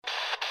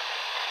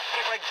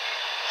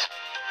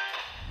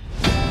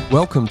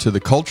Welcome to the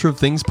Culture of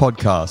Things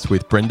podcast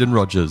with Brendan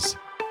Rogers.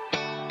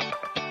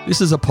 This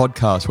is a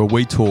podcast where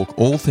we talk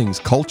all things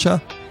culture,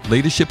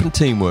 leadership and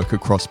teamwork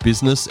across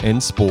business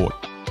and sport.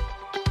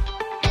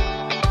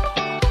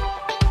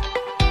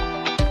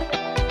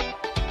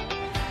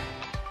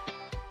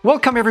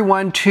 Welcome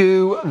everyone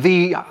to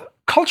the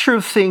Culture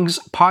of Things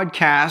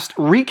podcast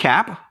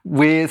recap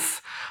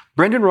with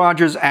Brendan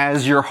Rogers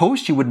as your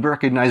host. You would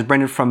recognize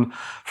Brendan from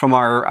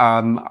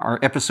our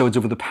episodes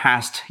over the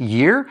past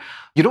year.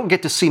 You don't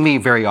get to see me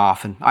very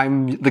often.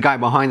 I'm the guy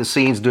behind the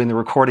scenes doing the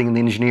recording and the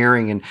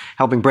engineering and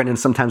helping Brendan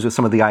sometimes with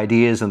some of the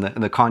ideas and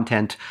the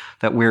content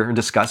that we're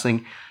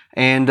discussing.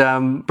 And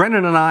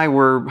Brendan and I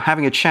were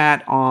having a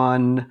chat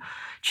on,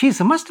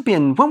 it must have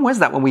been, when was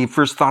that when we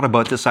first thought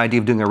about this idea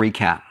of doing a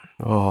recap?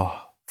 4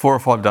 or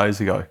 5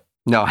 days ago.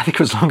 No, I think it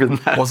was longer than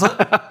that. Was it?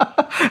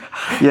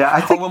 Yeah,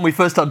 I think when we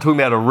first started talking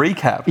about a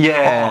recap.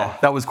 Yeah.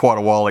 That was quite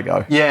a while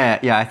ago. Yeah.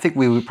 I think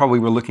we probably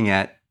were looking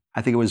at,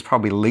 I think it was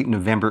probably late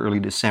November, early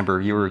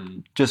December. You were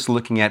just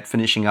looking at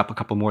finishing up a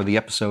couple more of the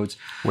episodes.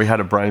 We had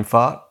a brain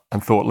fart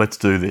and thought, let's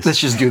do this. Let's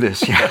just do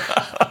this, yeah.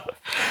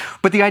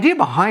 But the idea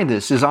behind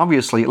this is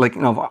obviously,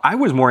 I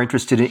was more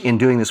interested in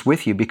doing this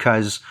with you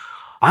because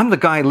I'm the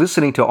guy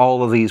listening to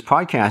all of these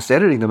podcasts,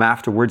 editing them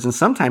afterwards, and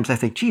sometimes I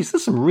think, geez,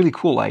 there's some really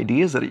cool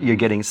ideas that you're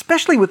getting,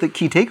 especially with the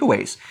key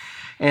takeaways.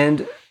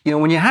 And,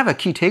 when you have a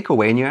key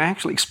takeaway and you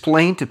actually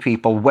explain to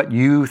people what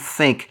you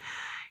think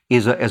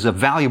is a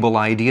valuable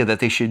idea that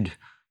they should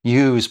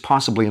use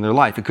possibly in their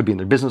life, it could be in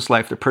their business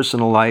life, their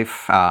personal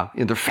life,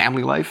 in their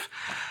family life,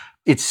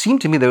 it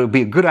seemed to me that it would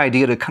be a good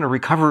idea to kind of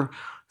recover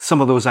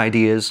some of those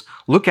ideas,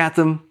 look at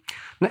them.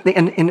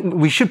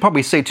 And we should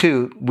probably say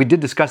too, we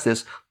did discuss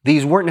this,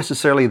 these weren't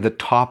necessarily the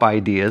top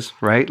ideas,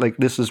 right?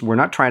 We're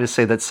not trying to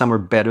say that some are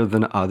better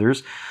than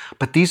others,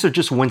 but these are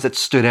just ones that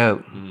stood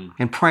out.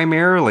 And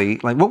primarily,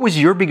 what was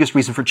your biggest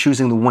reason for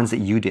choosing the ones that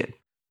you did?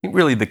 I think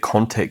really the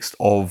context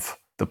of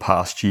the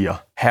past year,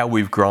 how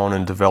we've grown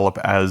and developed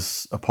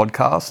as a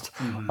podcast,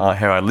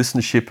 how our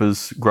listenership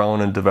has grown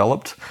and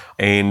developed,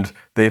 and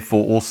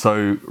therefore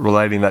also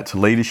relating that to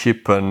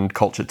leadership and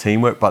culture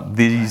teamwork. But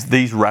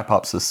these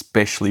wrap-ups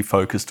especially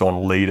focused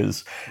on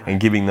leaders and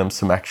giving them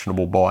some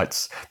actionable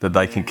bites that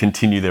they can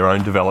continue their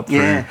own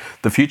development through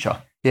the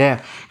future.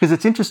 Yeah, because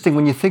it's interesting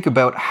when you think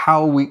about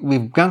how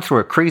we've gone through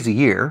a crazy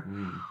year.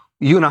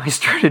 You and I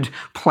started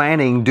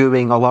planning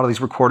doing a lot of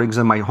these recordings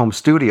in my home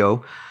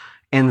studio.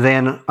 And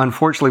then,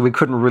 unfortunately, we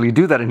couldn't really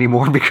do that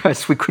anymore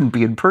because we couldn't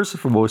be in person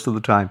for most of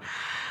the time,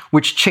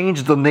 which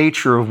changed the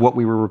nature of what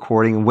we were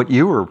recording and what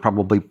you were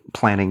probably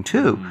planning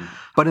too.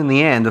 But in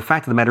the end, the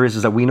fact of the matter is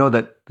that we know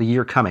that the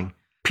year coming,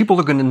 people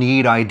are going to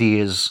need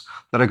ideas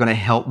that are going to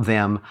help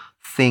them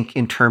think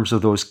in terms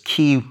of those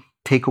key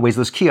takeaways,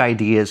 those key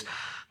ideas,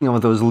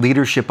 those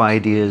leadership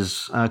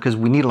ideas, because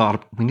we need a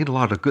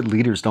lot of good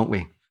leaders, don't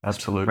we?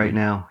 Absolutely. Right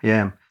now,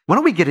 yeah. Why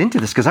don't we get into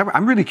this? Because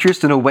I'm really curious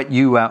to know what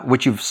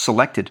you've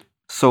selected.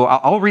 So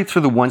I'll read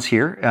through the ones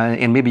here,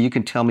 and maybe you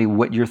can tell me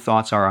what your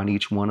thoughts are on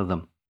each one of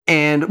them.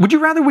 And would you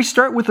rather we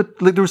start with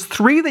there was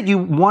 3 that you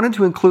wanted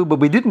to include, but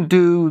we didn't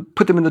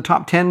put them in the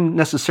top 10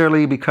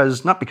 necessarily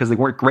not because they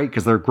weren't great,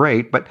 because they're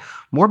great, but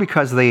more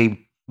because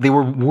they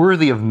were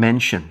worthy of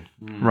mention,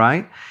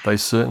 right? They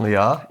certainly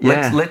are.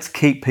 Yeah. Let's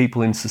keep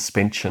people in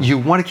suspension. You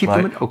want to keep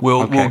them in? Okay.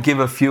 We'll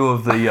give a few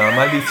of the,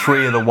 maybe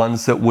 3 of the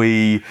ones that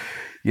we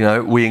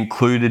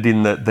included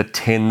in the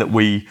 10 that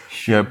we,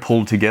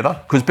 pulled together.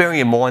 Because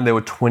bearing in mind, there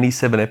were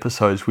 27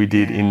 episodes we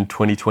did in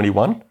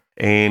 2021,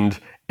 and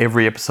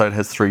every episode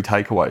has 3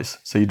 takeaways.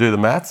 So you do the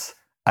maths,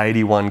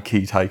 81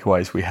 key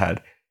takeaways we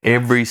had.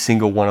 Every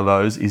single one of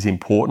those is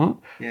important,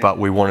 but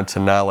we wanted to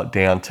nail it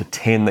down to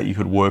 10 that you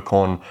could work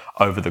on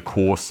over the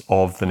course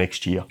of the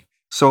next year.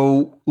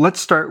 So let's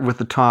start with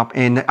the top,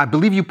 and I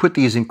believe you put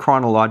these in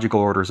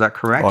chronological order, is that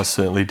correct? I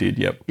certainly did,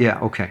 yep.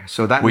 Yeah, okay.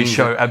 So that we means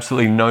show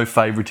absolutely no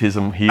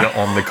favoritism here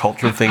on the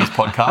Culture of Things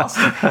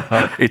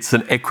podcast. It's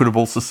an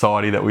equitable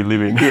society that we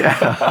live in. Yeah,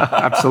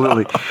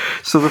 absolutely.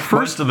 So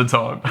most of the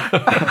time.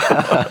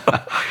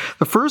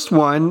 The first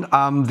one,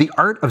 The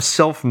Art of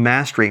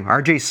Self-Mastery,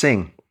 R.J.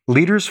 Singh.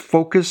 Leaders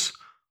focus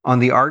on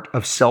the art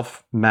of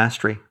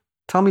self-mastery.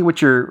 Tell me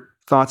what your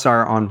thoughts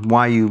are on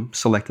why you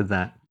selected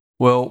that.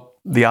 Well,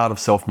 the art of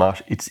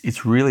self-mastery,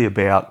 it's really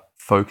about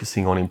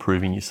focusing on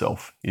improving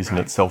yourself, isn't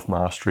it?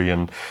 Self-mastery.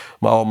 And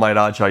my old mate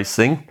RJ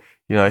Singh,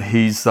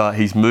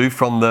 he's moved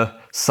from the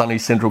sunny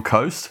Central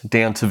Coast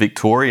down to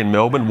Victoria and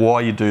Melbourne. Why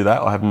you do that,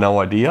 I have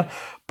no idea,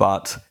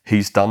 but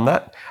he's done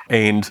that.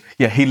 And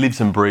he lives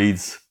and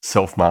breathes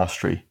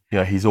self-mastery.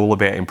 He's all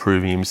about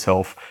improving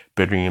himself,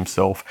 bettering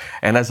himself.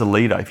 And as a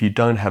leader, if you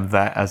don't have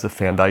that as a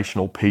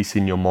foundational piece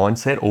in your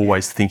mindset,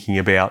 always thinking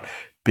about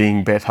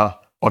being better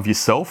of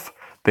yourself,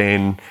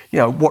 then,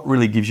 what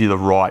really gives you the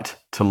right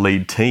to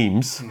lead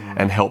teams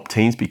and help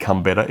teams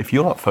become better if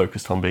you're not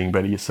focused on being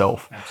better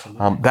yourself?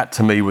 That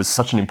to me was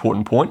such an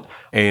important point.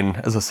 And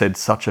as I said,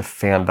 such a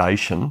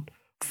foundation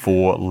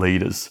for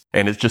leaders.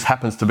 And it just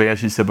happens to be,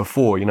 as you said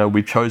before,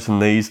 we've chosen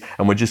these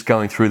and we're just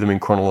going through them in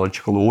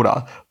chronological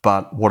order,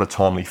 but what a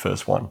timely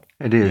first one.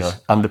 It is.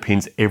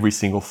 Underpins every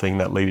single thing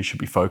that leaders should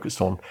be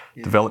focused on.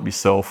 Yeah. Develop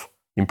yourself,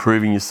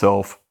 improving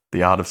yourself,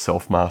 the art of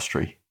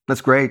self-mastery.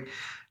 That's great.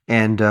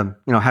 And,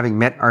 having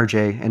met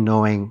RJ and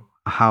knowing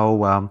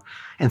how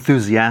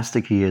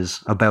enthusiastic he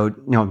is about,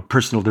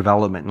 personal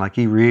development, like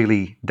he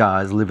really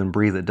does live and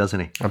breathe it, doesn't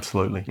he?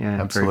 Absolutely.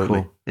 Yeah, absolutely.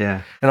 Very cool.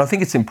 Yeah. And I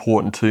think it's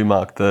important too,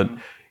 Mark, that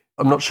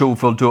I'm not sure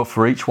if we'll do it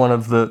for each one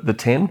of the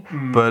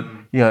 10, but,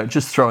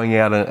 just throwing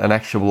out an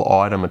actionable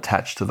item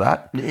attached to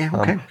that. Yeah,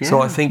 okay.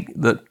 So I think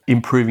that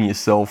improving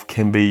yourself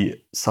can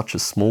be such a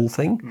small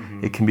thing.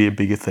 It can be a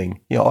bigger thing.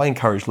 I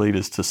encourage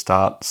leaders to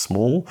start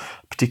small,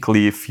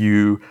 particularly if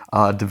you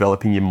are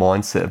developing your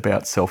mindset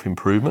about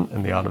self-improvement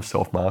and the art of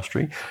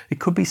self-mastery. It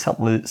could be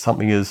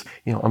something as,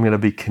 I'm going to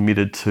be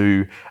committed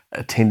to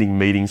attending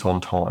meetings on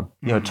time,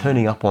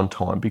 turning up on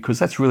time, because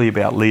that's really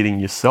about leading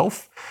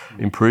yourself,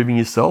 improving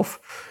yourself.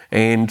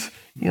 And,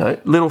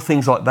 little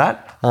things like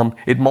that.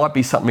 It might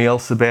be something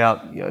else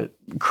about,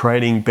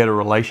 creating better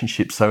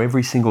relationships. So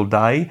every single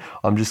day,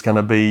 I'm just going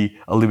to be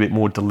a little bit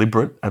more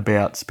deliberate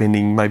about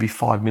spending maybe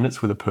 5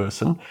 minutes with a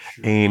person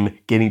and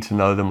getting to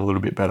know them a little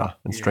bit better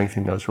and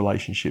strengthening those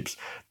relationships.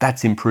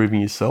 That's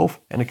improving yourself,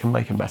 and it can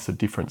make a massive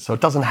difference. So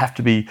it doesn't have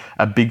to be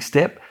a big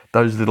step.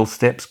 Those little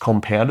steps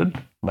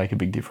compounded make a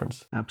big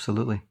difference.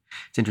 Absolutely.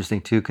 It's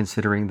interesting too,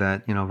 considering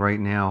that, right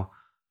now,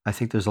 I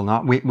think there's a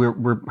lot,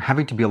 we're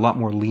having to be a lot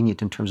more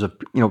lenient in terms of,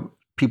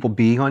 people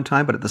being on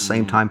time, but at the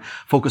same time,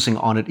 focusing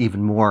on it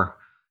even more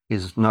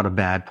is not a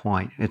bad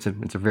point. It's a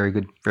very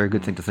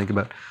good thing to think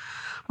about.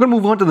 I'm going to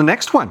move on to the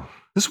next one.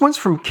 This one's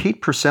from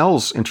Kate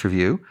Purcell's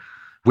interview,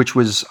 which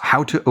was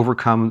how to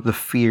overcome the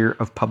fear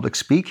of public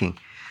speaking.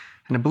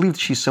 And I believe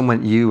she's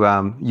someone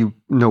you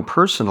know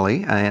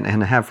personally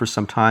and have for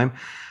some time.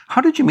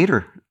 How did you meet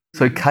her?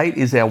 So Kate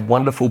is our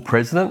wonderful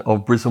president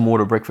of Brisbane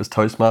Water Breakfast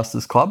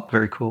Toastmasters Club.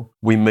 Very cool.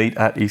 We meet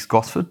at East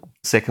Gosford,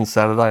 second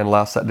Saturday and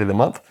last Saturday of the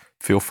month.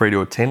 Feel free to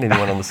attend,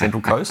 anyone on the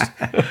Central Coast.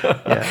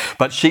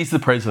 But she's the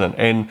president.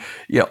 And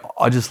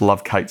I just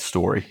love Kate's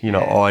story.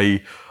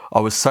 I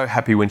was so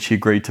happy when she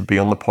agreed to be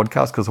on the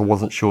podcast because I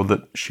wasn't sure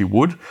that she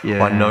would.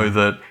 Yeah. I know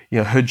that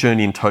her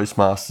journey in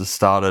Toastmasters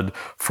started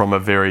from a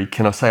very,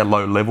 can I say, a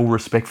low level,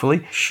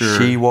 respectfully. Sure.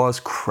 She was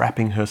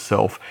crapping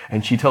herself.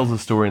 And she tells a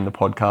story in the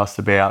podcast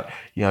about,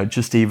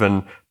 just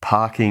even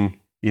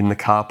parking in the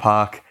car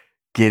park,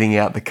 getting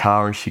out the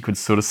car, and she could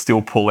sort of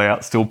still pull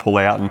out,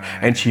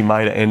 and she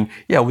made it. And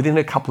within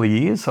a couple of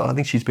years, I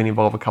think she's been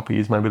involved a couple of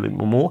years, maybe a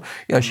little more,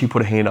 she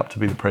put her hand up to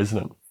be the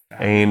president.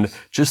 And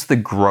just the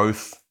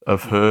growth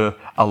of her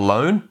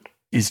alone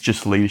is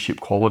just leadership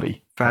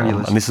quality.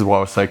 Fabulous. And this is why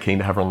I was so keen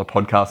to have her on the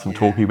podcast and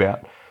talking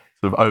about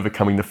sort of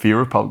overcoming the fear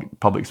of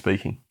public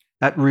speaking.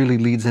 That really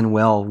leads in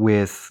well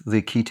with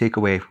the key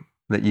takeaway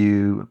that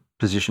you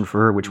positioned for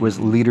her, which was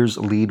leaders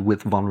lead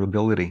with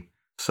vulnerability.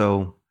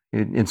 So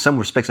in some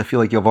respects, I feel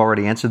like you've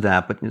already answered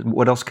that, but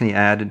what else can you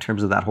add in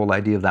terms of that whole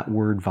idea of that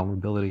word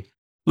vulnerability?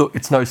 Look,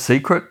 it's no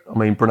secret. I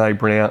mean, Brené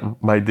Brown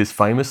made this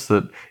famous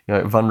that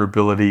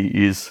vulnerability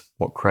is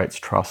what creates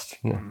trust.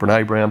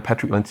 Brené Brown,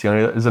 Patrick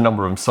Lencioni, there's a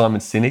number of them,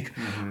 Simon Sinek,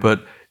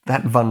 but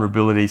that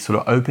vulnerability, sort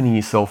of opening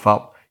yourself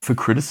up for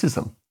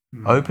criticism,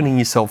 opening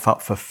yourself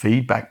up for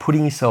feedback,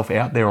 putting yourself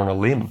out there on a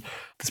limb.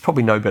 There's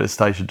probably no better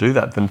stage to do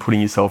that than putting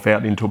yourself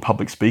out into a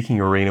public speaking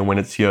arena when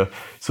it's your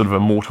sort of a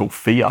mortal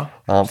fear,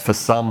 for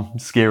some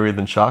scarier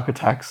than shark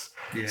attacks.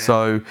 Yeah.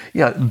 So,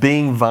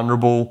 being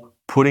vulnerable,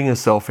 putting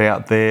yourself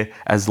out there,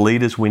 as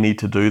leaders, we need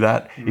to do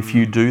that. If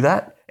you do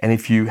that, and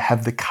if you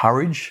have the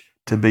courage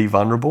to be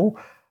vulnerable,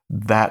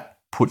 that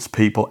puts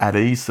people at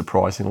ease,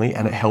 surprisingly,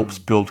 and it helps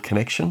build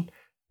connection.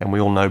 And we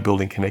all know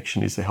building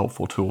connection is a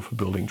helpful tool for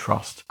building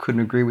trust.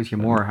 Couldn't agree with you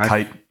more.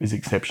 Kate is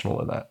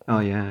exceptional at that. Oh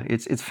yeah,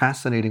 it's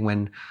fascinating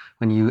when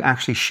you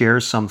actually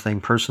share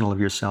something personal of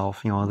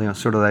yourself.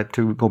 Sort of that,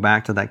 to go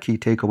back to that key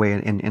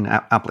takeaway in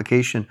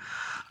application.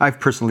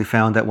 I've personally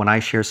found that when I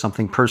share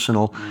something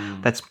personal,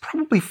 that's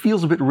probably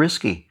feels a bit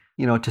risky,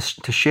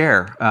 to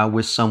share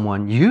with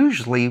someone.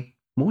 Usually,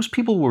 most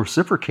people will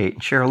reciprocate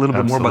and share a little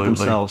bit more about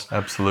themselves.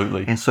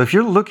 Absolutely. And so if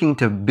you're looking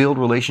to build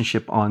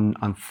relationship on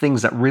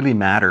things that really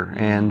matter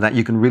and that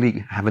you can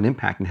really have an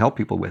impact and help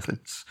people with,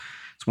 it's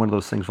one of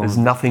those things. There's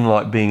nothing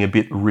like being a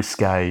bit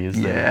risque, is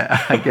there?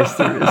 Yeah, I guess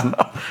there isn't.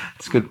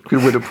 It's a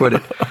good way to put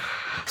it.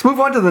 Let's move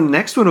on to the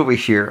next one over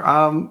here.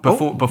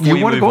 Before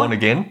we move on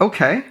again.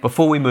 Okay.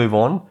 Before we move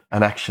on,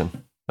 an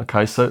action.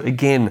 Okay, so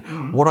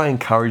again, what I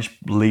encourage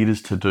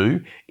leaders to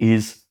do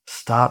is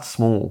start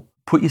small.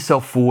 Put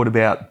yourself forward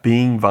about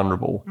being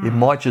vulnerable. It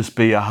might just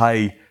be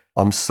hey,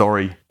 I'm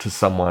sorry to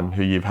someone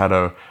who you've had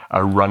a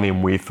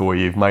run-in with, or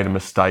you've made a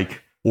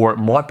mistake. Or it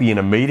might be in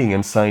a meeting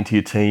and saying to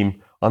your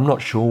team, I'm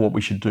not sure what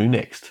we should do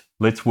next.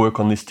 Let's work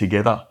on this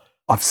together.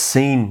 I've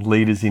seen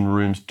leaders in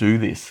rooms do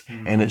this,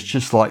 and it's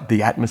just like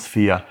the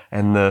atmosphere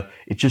and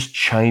it just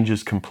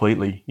changes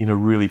completely in a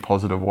really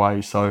positive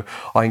way. So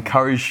I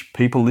encourage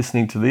people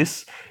listening to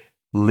this,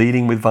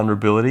 leading with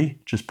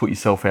vulnerability, just put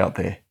yourself out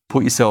there.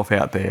 Put yourself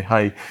out there.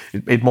 Hey,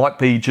 it might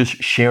be just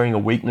sharing a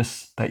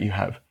weakness that you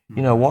have.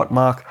 You know what,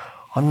 Mark?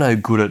 I'm no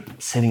good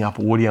at setting up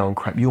audio and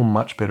crap. You're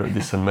much better at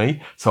this than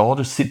me. So I'll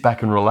just sit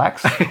back and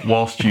relax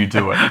whilst you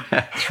do it.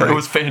 Right. It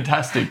was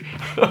fantastic.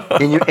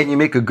 and you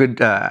make a good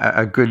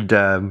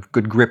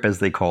grip, as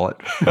they call it.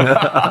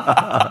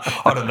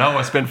 I don't know.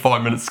 I spent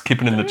 5 minutes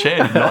skipping in the chair,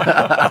 didn't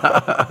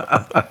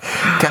I?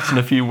 Catching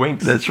a few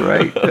winks. That's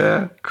right.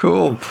 Yeah,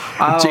 cool.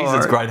 Geez,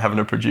 it's great having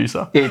a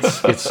producer.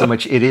 It's so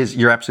much. It is.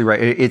 You're absolutely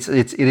right. It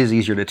is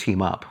easier to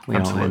team up.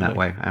 In that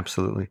way.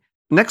 Absolutely.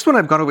 Next one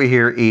I've got over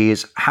here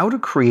is how to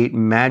create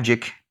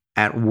magic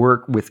at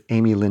work with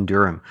Amy Lynn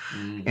Durham.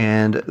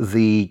 And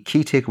the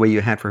key takeaway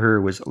you had for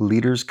her was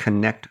leaders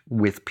connect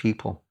with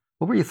people.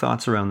 What were your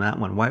thoughts around that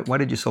one? Why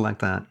did you select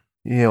that?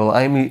 Yeah, well,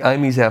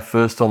 Amy's our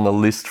first on the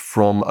list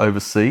from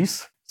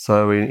overseas.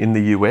 So in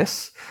the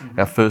US,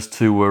 our first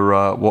two were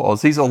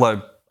Aussies,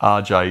 although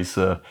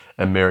RJ's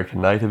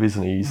American native,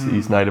 isn't he?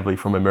 He's natively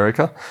from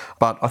America,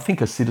 but I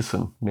think a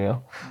citizen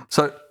now.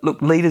 So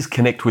look, leaders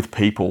connect with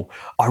people.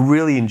 I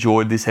really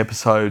enjoyed this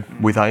episode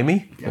with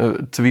Amy.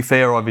 To be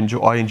fair,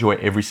 I enjoy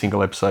every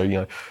single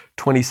episode.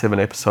 27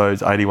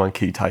 episodes, 81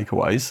 key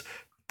takeaways.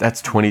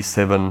 That's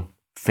 27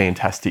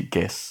 fantastic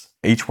guests.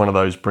 Each one of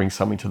those brings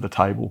something to the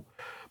table.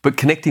 But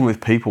connecting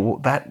with people,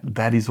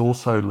 that is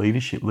also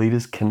leadership.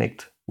 Leaders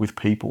connect with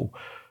people.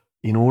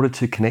 In order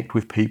to connect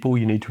with people,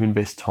 you need to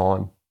invest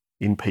time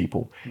in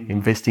people.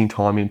 Investing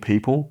time in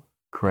people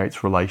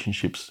creates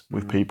relationships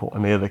with people,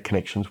 and they're the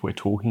connections we're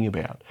talking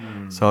about.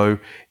 So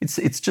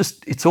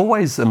it's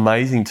always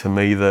amazing to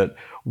me that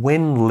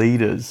when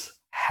leaders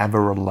have a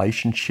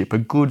relationship, a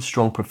good,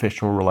 strong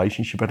professional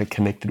relationship, and are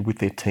connected with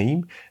their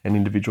team and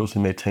individuals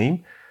in their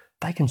team,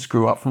 they can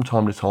screw up from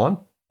time to time,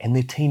 and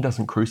their team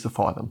doesn't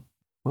crucify them.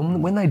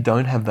 When they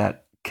don't have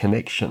that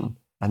connection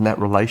and that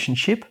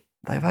relationship,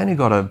 they've only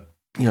got to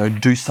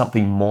do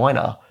something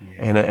minor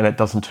and it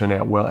doesn't turn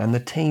out well. And the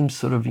team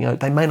sort of,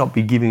 they may not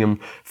be giving them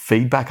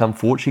feedback,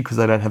 unfortunately, because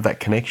they don't have that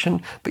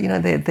connection, but,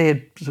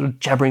 they're sort of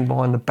jabbering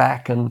behind the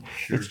back, and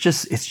it's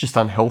just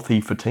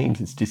unhealthy for teams.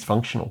 It's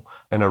dysfunctional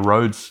and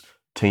erodes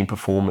team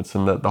performance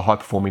and the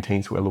high-performing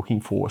teams we're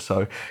looking for.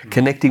 So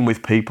connecting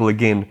with people,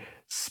 again,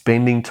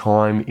 spending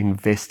time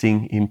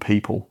investing in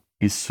people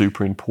is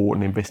super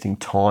important, investing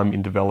time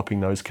in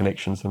developing those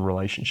connections and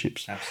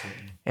relationships.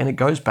 Absolutely. And it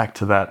goes back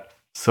to that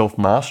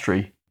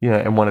self-mastery,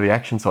 and one of the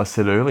actions I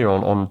said earlier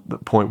on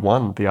point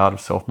one, the art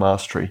of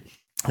self-mastery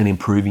and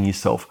improving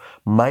yourself.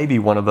 Maybe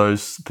one of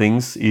those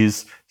things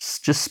is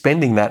just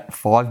spending that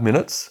 5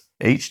 minutes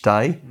each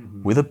day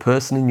with a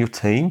person in your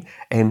team,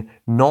 and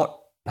not,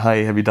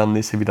 hey, have you done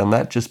this? Have you done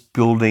that? Just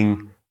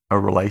building a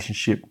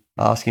relationship,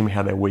 asking them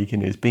how their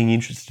weekend is, being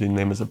interested in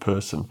them as a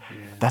person.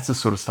 That's the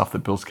sort of stuff that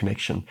builds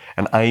connection.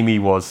 And Amy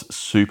was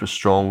super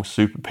strong,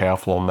 super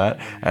powerful on that.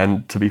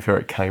 And to be fair,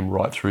 it came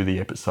right through the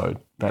episode,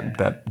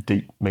 that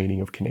deep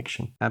meaning of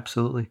connection.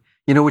 Absolutely.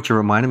 You know what you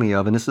reminded me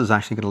of, and this is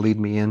actually going to lead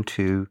me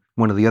into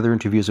one of the other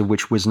interviews, of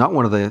which was not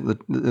one of the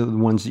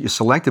ones that you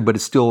selected, but it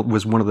still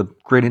was one of the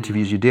great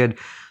interviews you did,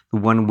 the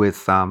one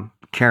with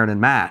Karen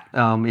and Matt.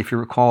 If you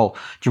recall,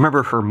 do you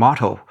remember her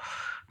motto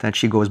that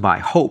she goes by?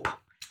 Hope.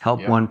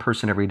 Help one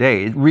person every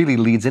day. It really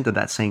leads into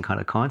that same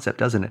kind of concept,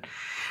 doesn't it?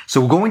 So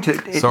we're going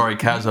to... Sorry,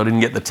 Kaz, I didn't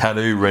get the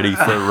tattoo ready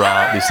for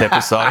this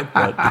episode,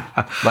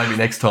 but maybe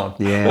next time.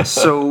 Yeah.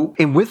 So,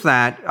 and with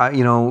that,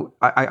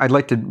 I'd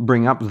like to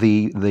bring up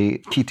the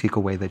key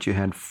takeaway that you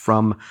had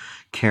from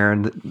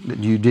Karen that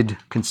you did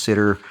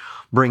consider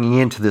bringing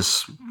into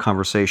this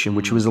conversation,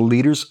 which was the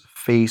leaders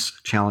face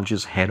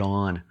challenges head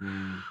on.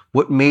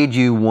 What made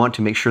you want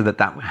to make sure that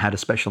had a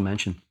special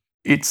mention?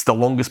 It's the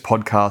longest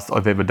podcast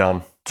I've ever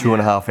done,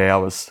 2.5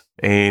 hours,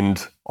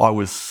 and I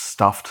was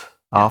stuffed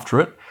after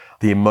it.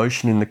 The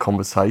emotion in the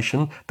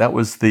conversation, that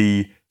was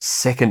the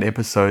second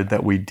episode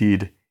that we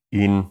did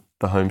in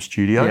the home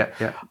studio,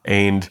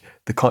 and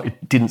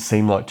it didn't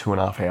seem like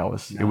 2.5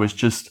 hours. No. It was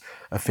just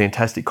a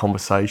fantastic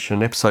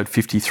conversation. Episode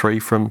 53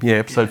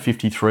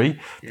 53,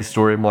 the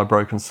story of my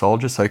broken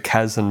soldier. So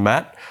Kaz and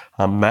Matt.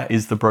 Matt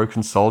is the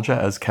broken soldier,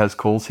 as Kaz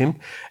calls him,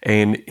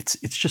 and it's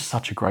just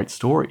such a great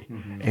story.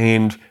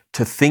 And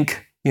to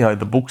think,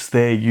 the book's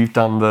there, you've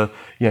done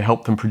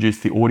helped them produce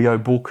the audio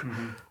book,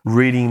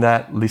 reading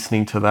that,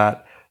 listening to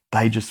that,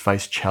 they just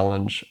face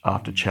challenge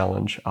after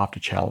challenge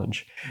after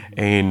challenge.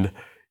 And,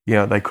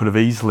 they could have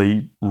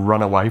easily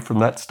run away from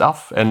that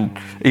stuff. And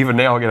even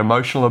now I get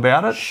emotional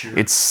about it. Sure.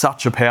 It's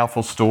such a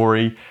powerful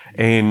story,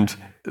 and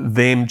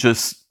them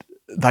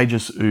they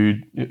just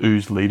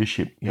ooze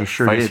leadership,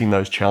 facing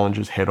those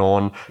challenges head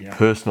on,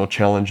 personal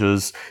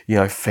challenges,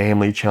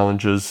 family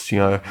challenges,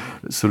 a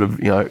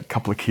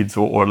couple of kids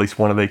or at least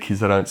one of their kids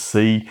they don't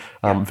see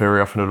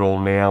very often at all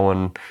now.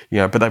 And,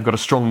 but they've got a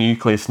strong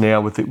nucleus now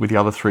with the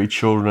other 3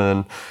 children,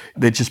 and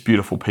they're just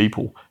beautiful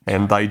people,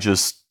 and they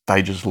just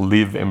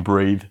live and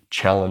breathe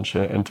challenge.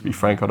 And to be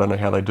frank, I don't know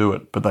how they do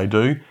it, but they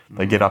do.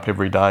 They get up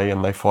every day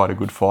and they fight a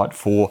good fight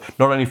for,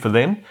 not only for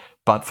them,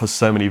 but for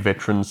so many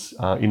veterans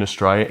in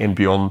Australia and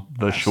beyond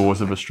the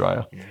shores of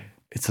Australia.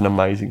 It's an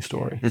amazing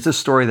story. It's a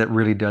story that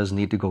really does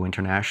need to go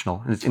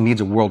international. It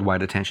needs a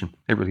worldwide attention.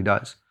 It really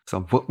does.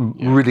 So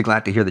I'm really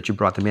glad to hear that you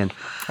brought them in.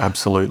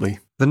 Absolutely.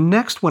 The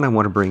next one I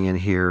want to bring in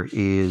here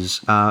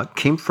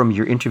came from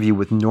your interview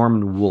with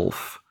Norman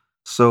Wolfe.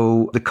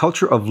 So the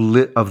culture of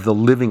the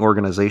living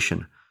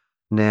organization.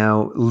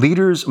 Now,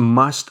 leaders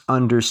must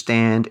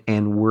understand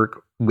and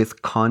work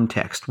with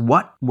context.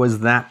 What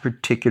was that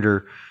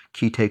particular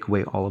key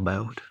takeaway all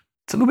about?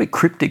 It's a little bit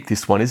cryptic,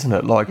 this one, isn't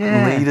it? Like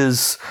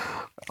leaders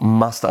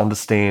must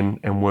understand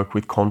and work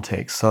with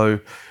context. So,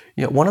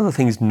 one of the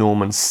things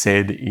Norman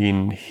said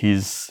in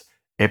his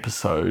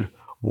episode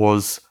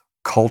was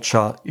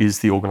culture is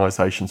the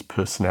organization's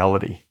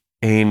personality.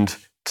 And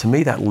to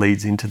me, that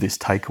leads into this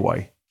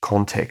takeaway,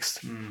 context,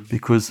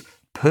 because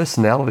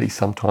personality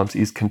sometimes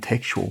is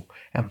contextual.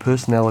 Our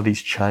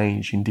personalities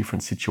change in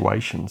different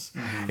situations.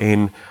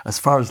 And as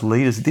far as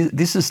leaders,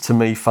 this is to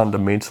me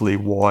fundamentally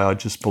why I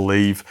just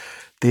believe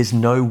there's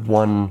no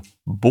one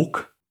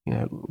book.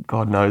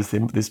 God knows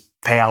there's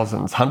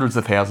thousands, hundreds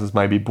of thousands,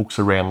 maybe books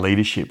around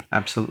leadership.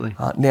 Absolutely.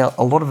 Now,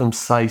 a lot of them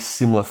say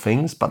similar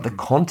things, but the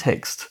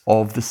context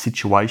of the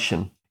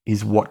situation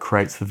is what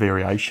creates the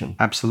variation.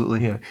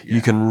 Absolutely.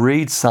 You can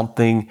read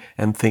something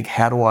and think,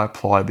 how do I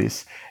apply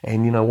this?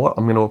 And you know what?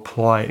 I'm going to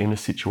apply it in a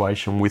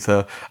situation with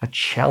a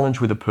challenge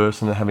with a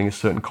person and having a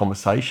certain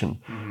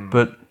conversation.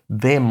 But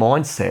their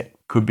mindset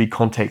could be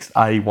context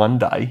A one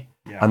day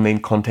and then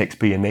context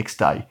B a next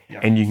day.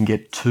 And you can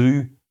get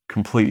two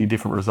completely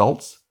different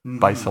results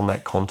based on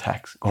that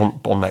context.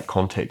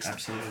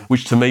 Absolutely.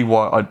 Which to me,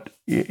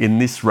 in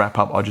this wrap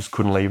up, I just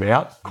couldn't leave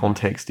out.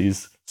 Context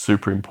is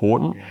super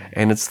important,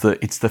 and it's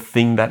the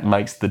thing that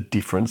makes the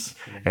difference,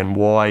 and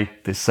why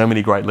there's so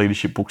many great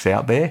leadership books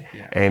out there,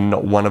 and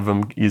not one of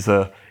them is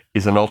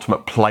an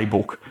ultimate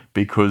playbook,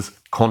 because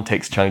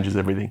context changes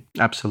everything.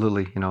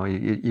 Absolutely.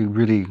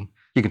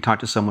 You can talk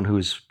to someone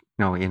who's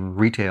in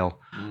retail,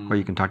 or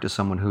you can talk to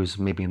someone who's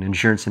maybe in the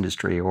insurance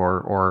industry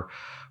or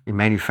in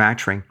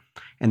manufacturing,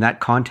 and that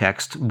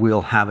context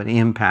will have an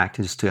impact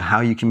as to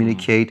how you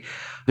communicate.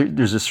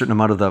 There's a certain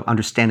amount of the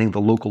understanding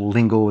the local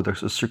lingo,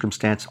 there's a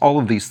circumstance. All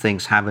of these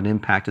things have an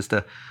impact as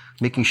to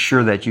making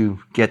sure that you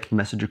get the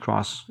message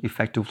across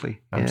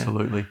effectively.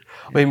 Absolutely.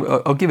 I mean,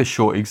 I'll give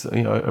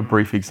a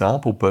brief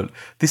example, but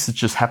this has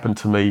just happened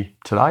to me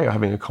today. I'm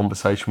having a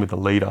conversation with a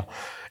leader,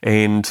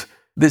 and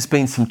there's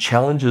been some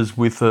challenges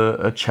with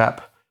a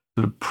chap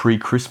sort of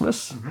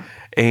pre-Christmas,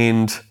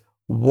 and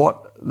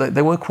what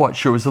they weren't quite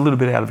sure. It was a little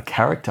bit out of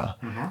character.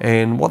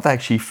 And what they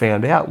actually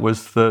found out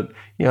was that,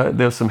 there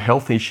were some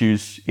health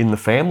issues in the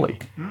family,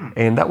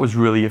 and that was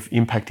really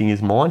impacting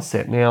his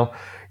mindset. Now,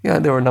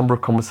 there were a number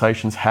of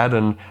conversations had,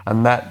 and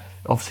that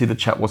obviously the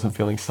chap wasn't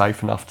feeling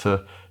safe enough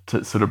to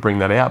sort of bring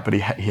that out, but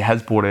he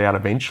has brought it out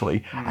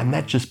eventually. And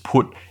that just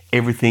put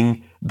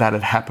everything that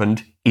had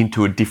happened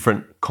into a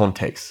different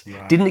context.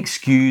 Didn't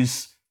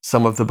excuse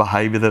some of the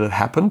behavior that had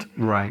happened.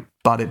 Right.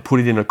 But it put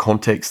it in a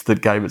context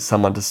that gave it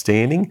some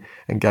understanding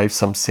and gave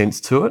some sense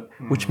to it,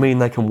 which mean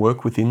they can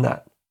work within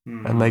that.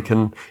 And they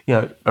can,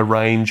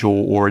 arrange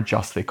or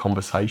adjust their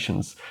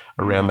conversations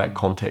around that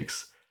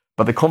context.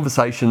 But the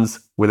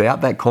conversations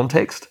without that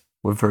context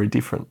were very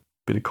different.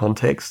 Bit of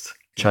context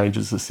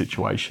changes the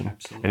situation.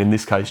 Absolutely. And in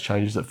this case,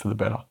 changes it for the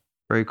better.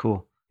 Very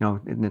cool.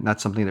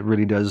 That's something that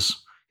really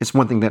does. It's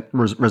one thing that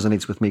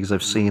resonates with me, because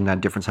I've seen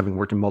that difference, having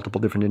worked in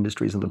multiple different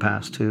industries in the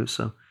past too.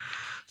 So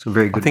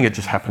very good. I think it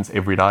just happens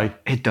every day.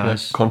 It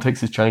does.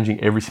 Context is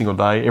changing every single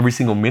day, every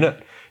single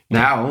minute.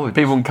 Now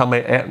people can come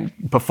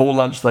out before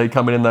lunch. They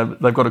come in and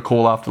they've got a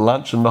call after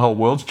lunch, and the whole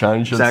world's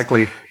changed.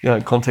 Exactly.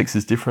 Context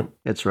is different.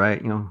 That's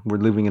right. We're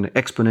living in an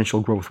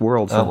exponential growth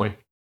world, aren't we?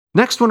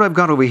 Next one I've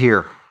got over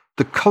here: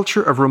 the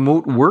culture of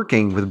remote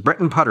working with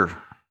Breton Putter.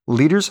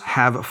 Leaders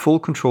have full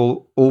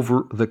control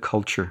over the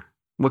culture.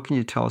 What can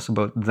you tell us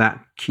about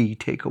that key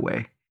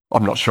takeaway?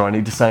 I'm not sure I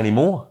need to say any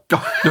more.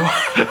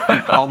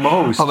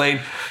 Almost. I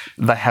mean,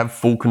 they have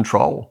full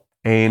control.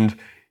 And,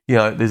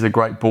 there's a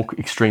great book,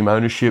 Extreme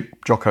Ownership,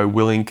 Jocko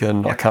Willink,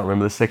 and I can't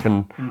remember the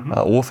second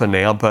author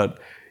now, but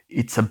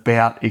it's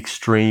about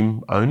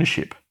extreme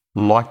ownership,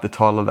 like the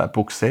title of that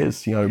book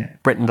says.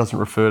 Breton doesn't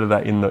refer to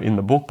that in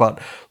the book, but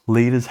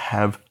leaders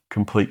have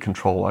complete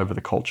control over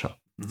the culture.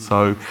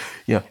 So,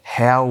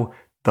 how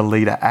the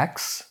leader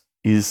acts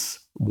is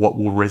what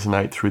will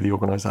resonate through the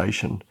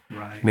organisation.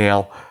 Right.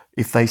 Now,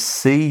 if they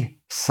see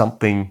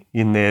something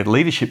in their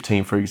leadership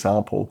team, for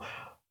example,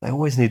 they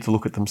always need to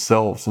look at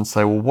themselves and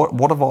say, well,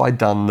 what have I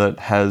done that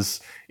has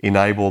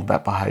enabled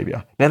that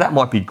behaviour? Now, that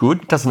might be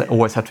good. It doesn't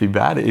always have to be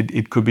bad.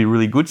 It could be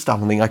really good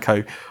stuff. And think,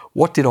 okay,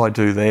 what did I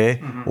do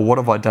there? Or what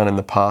have I done in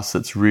the past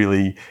that's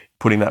really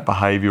putting that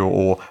behaviour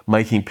or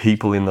making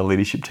people in the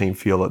leadership team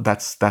feel that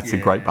that's a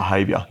great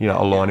behaviour,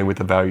 aligning with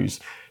the values.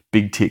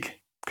 Big tick.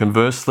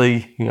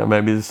 Conversely,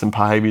 maybe there's some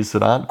behaviours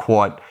that aren't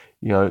quite,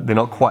 they're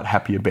not quite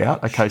happy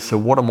about. Okay, so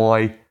what am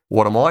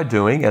I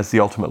doing as the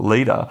ultimate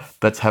leader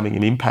that's having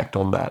an impact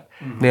on that?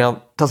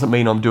 Now, doesn't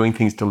mean I'm doing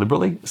things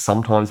deliberately.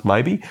 Sometimes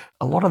maybe.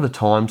 A lot of the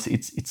times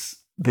it's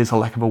there's a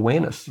lack of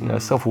awareness. You know,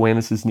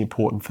 self-awareness is an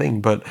important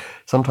thing, but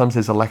sometimes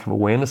there's a lack of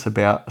awareness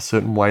about a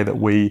certain way that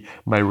we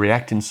may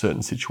react in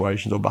certain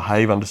situations or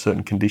behave under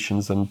certain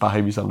conditions and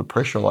behaviours under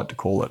pressure, I like to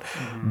call it,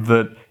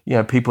 that, you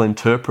know, people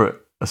interpret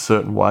a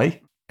certain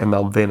way and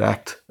they'll then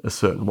act a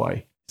certain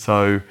way.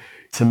 So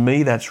to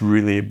me, that's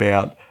really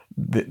about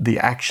the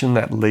action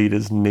that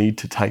leaders need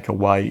to take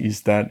away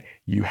is that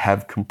you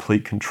have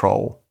complete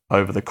control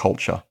over the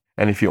culture.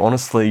 And if you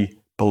honestly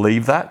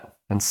believe that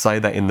and say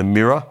that in the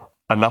mirror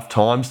enough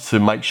times to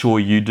make sure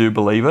you do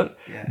believe it,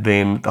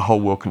 then the whole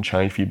world can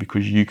change for you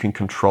because you can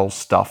control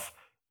stuff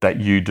that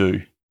you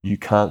do. You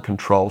can't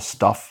control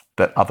stuff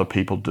that other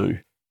people do,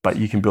 but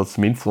you can build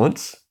some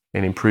influence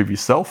and improve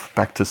yourself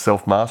back to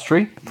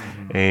self-mastery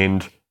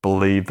and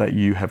believe that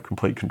you have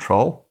complete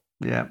control.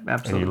 Yeah,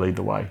 absolutely. And you lead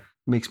the way.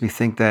 Makes me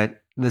think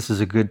that this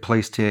is a good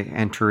place to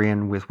enter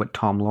in with what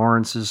Tom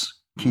Lawrence's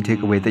key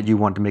takeaway that you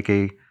want to make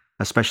a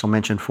special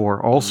mention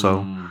for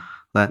also,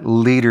 that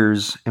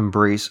leaders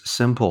embrace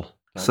simple.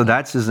 So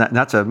that's a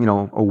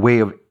a way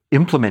of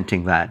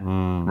implementing that,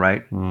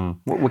 right?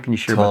 What can you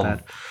share about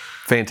that?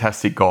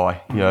 Fantastic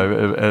guy, you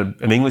know,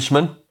 an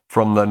Englishman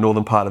from the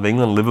northern part of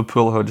England,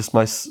 Liverpool, who I just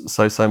may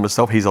so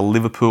myself. He's a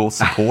Liverpool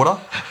supporter,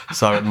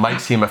 so it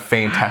makes him a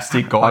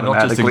fantastic guy,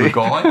 not just a good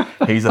guy.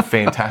 He's a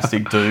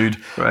fantastic dude.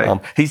 Right.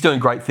 He's doing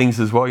great things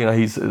as well. You know,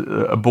 he's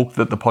a book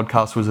that the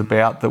podcast was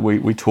about that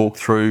we talked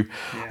through.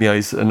 You know,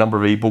 he's a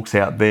number of ebooks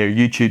out there,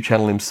 YouTube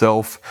channel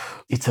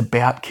himself. It's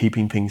about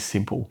keeping things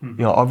simple.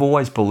 You know, I've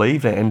always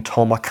believed it, and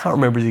Tom, I can't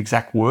remember his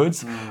exact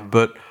words,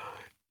 but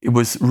it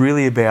was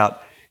really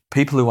about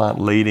people who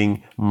aren't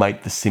leading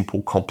make the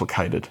simple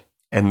complicated.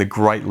 And the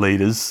great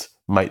leaders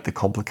make the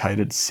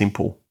complicated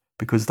simple,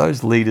 because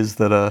those leaders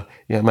that are,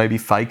 you know, maybe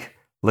fake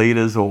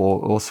leaders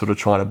or sort of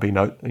trying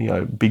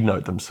to big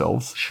note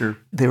themselves,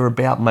 they're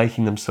about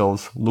making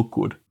themselves look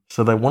good.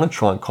 So they want to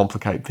try and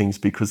complicate things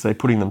because they're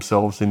putting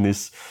themselves in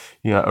this,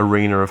 you know,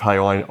 arena of, hey,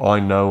 I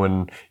know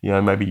and, you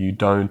know, maybe you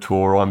don't,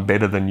 or I'm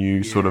better than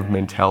you sort of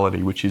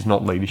mentality, which is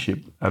not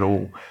leadership at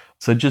all.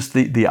 So just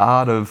the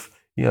art of,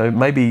 you know,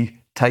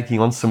 maybe taking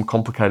on some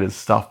complicated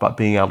stuff, but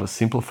being able to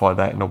simplify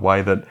that in a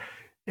way that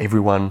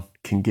everyone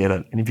can get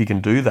it. And if you can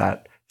do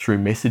that through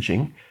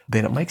messaging,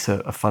 then it makes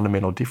a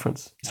fundamental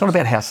difference. It's not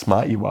about how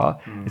smart you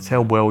are. It's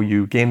how well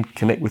you, again,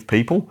 connect with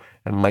people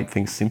and make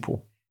things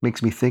simple.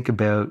 Makes me think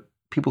about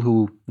people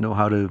who know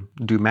how to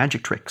do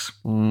magic tricks,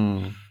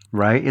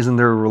 right? Isn't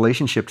there a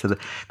relationship to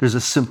there's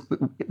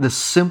the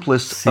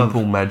simplest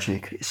simple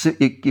magic.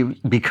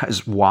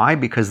 Because why?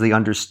 Because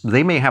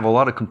they may have a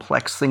lot of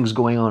complex things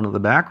going on in the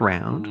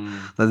background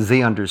that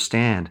they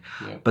understand,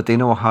 but they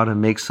know how to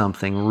make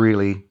something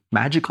really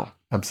magical.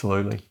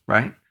 Absolutely.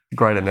 Right?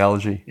 Great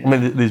analogy. I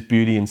mean, there's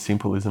beauty in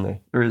simple, isn't there?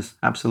 There is,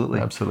 absolutely.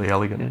 Absolutely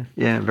elegant.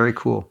 Yeah, very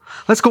cool.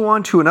 Let's go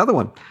on to another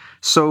one.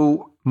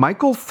 So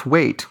Michael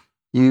Thwaite,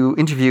 you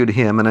interviewed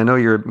him, and I know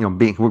we're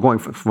going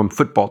from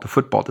football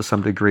to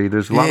some degree.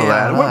 There's a lot of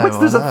that.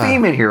 There's a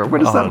theme in here.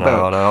 What is that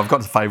about? I know. I've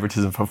got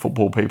favoritism for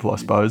football people, I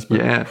suppose. But.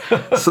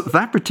 Yeah. So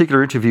that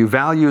particular interview,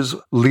 Values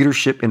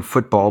Leadership in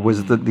Football,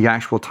 was the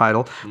actual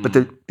title. But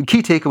the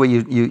key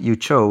takeaway you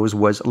chose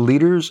was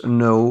leaders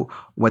know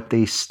what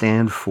they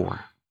stand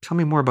for. Tell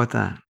me more about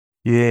that.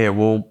 Yeah,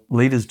 well,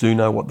 leaders do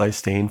know what they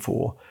stand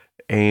for.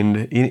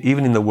 And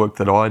even in the work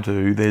that I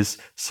do, there's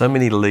so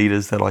many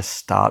leaders that I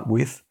start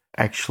with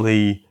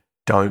actually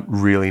don't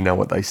really know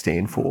what they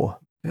stand for.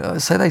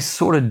 So they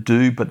sort of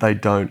do, but they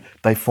don't.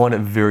 They find it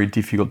very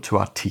difficult to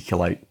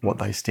articulate what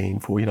they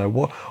stand for. You know,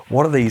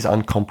 what are these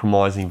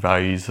uncompromising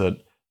values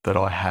that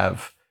I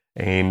have?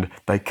 And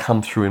they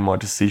come through in my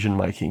decision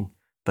making.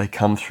 They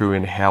come through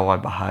in how I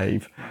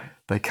behave.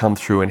 They come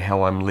through in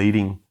how I'm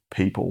leading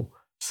people,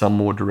 some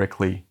more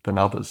directly than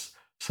others.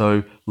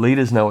 So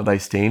leaders know what they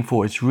stand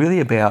for. It's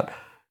really about,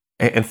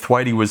 and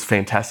Thwaite was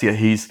fantastic.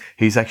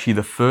 He's actually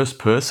the first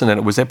person, and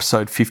it was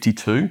episode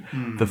 52,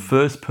 the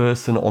first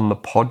person on the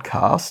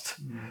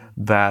podcast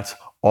that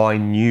I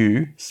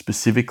knew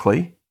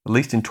specifically, at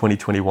least in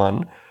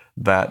 2021,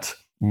 that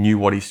knew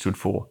what he stood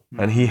for.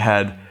 And he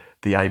had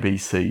the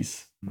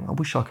ABCs. I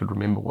wish I could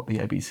remember what the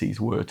ABCs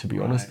were, to be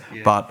honest.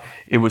 But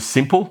it was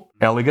simple,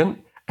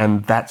 elegant,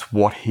 and that's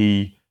what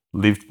he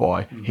lived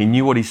by. He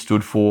knew what he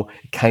stood for.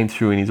 It came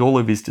through in all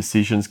of his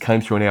decisions, came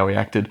through in how he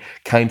acted,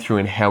 came through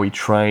in how he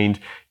trained,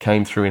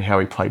 came through in how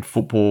he played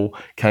football,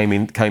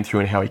 came through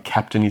in how he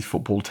captained his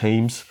football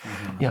teams.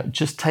 You know,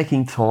 just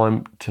taking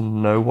time to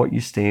know what you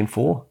stand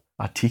for,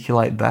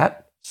 articulate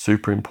that,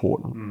 super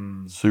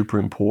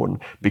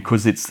important,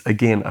 because it's,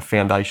 again, a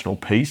foundational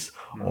piece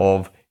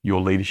of your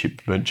leadership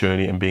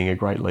journey and being a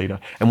great leader.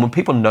 And when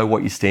people know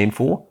what you stand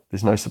for,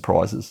 there's no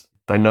surprises.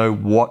 They know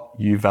what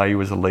you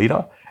value as a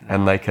leader,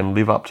 and they can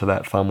live up to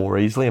that far more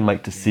easily and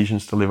make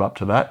decisions to live up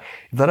to that.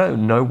 If they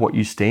don't know what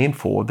you stand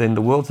for, then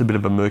the world's a bit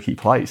of a murky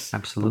place.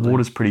 Absolutely. The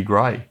water's pretty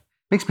grey.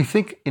 Makes me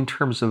think in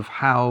terms of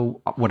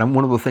how, one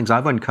of the things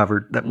I've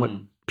uncovered, that what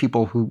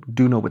people who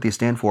do know what they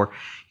stand for,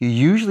 you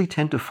usually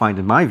tend to find,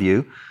 in my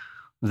view,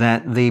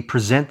 that they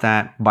present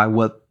that by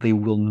what they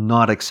will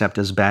not accept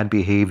as bad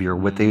behavior.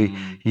 What they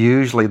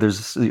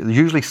there's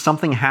usually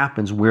something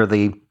happens where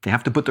they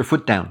have to put their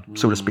foot down,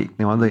 so to speak.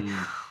 They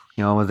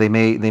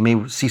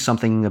may see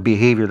something, a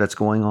behavior that's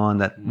going on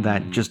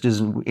that just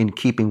isn't in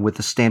keeping with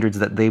the standards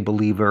that they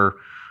believe are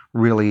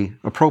really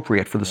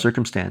appropriate for the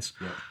circumstance.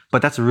 Yeah.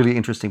 But that's a really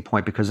interesting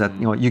point, because that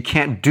you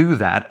can't do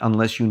that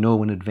unless you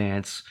know in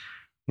advance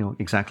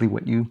exactly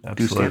what you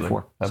do stand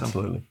for.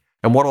 Absolutely. So.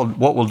 And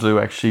what we'll do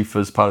actually for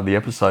as part of the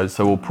episode,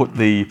 so I'll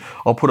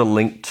put a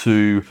link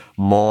to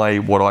my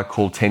what I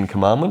call 10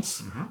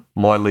 Commandments,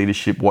 my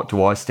leadership, what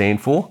do I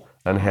stand for,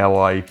 and how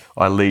I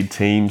lead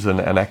teams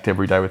and act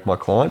every day with my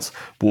clients.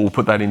 But we'll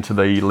put that into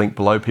the link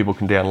below. People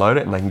can download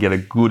it and they can get a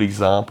good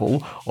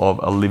example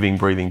of a living,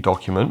 breathing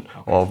document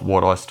of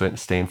what I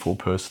stand for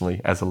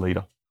personally as a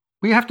leader.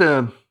 We have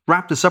to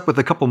wrap this up with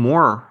a couple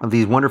more of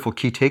these wonderful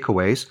key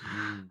takeaways.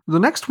 The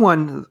next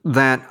one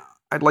that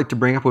I'd like to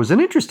bring up was an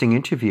interesting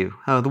interview,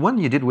 the one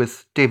you did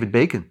with David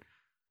Bacon,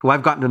 who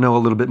I've gotten to know a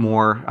little bit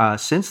more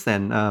since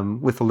then,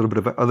 with a little bit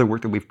of other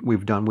work that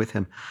we've done with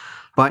him.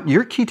 But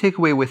your key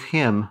takeaway with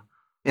him,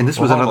 and this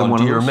was another one of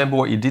those. Do you remember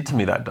what you did to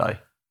me that day?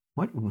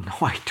 What? No,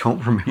 I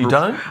don't remember. You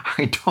don't?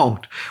 I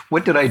don't.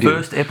 What did I do?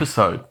 First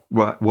episode.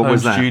 What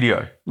was that?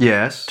 Studio.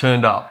 Yes.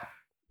 Turned up.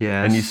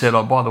 Yes. And you said,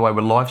 oh, by the way,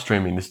 we're live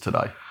streaming this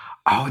today.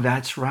 Oh,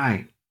 that's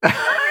right.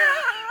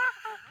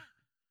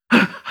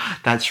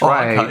 That's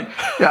right. Oh, okay.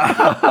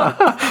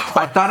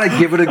 I thought I'd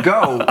give it a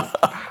go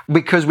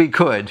because we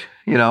could.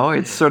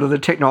 It's sort of the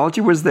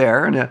technology was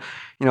there, and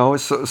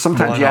so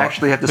sometimes you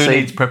actually have to Who say.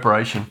 needs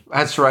preparation?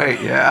 That's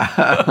right.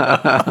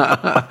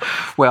 Yeah.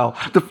 Well,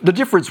 the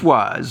difference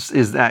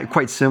is that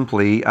quite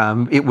simply,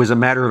 it was a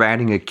matter of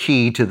adding a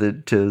key to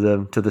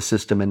the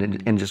system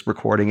and just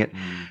recording it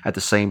at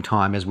the same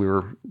time as we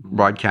were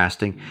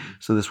broadcasting.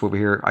 So this over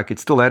here, I could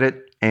still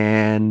edit.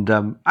 And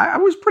I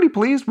was pretty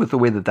pleased with the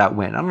way that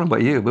went. I don't know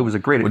about you, but it was a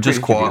great. Well, just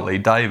interview. quietly,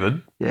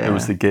 David, who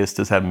was the guest,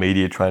 has had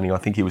media training. I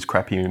think he was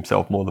crapping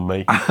himself more than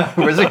me.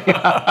 Was he?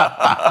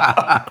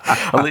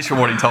 At least from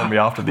what he told me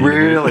after the interview.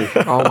 Really?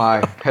 Oh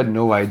my! Had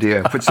no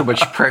idea. Put so much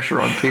pressure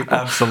on people.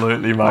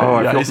 Absolutely, mate.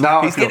 Oh,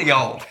 he's getting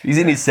old. He's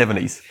in his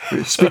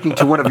 70s. Speaking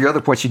to one of your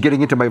other points, you're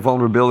getting into my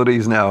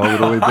vulnerabilities now a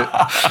little bit.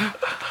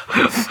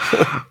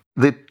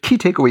 The key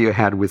takeaway you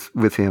had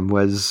with him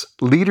was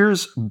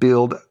leaders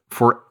build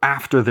for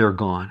after they're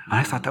gone.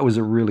 I thought that was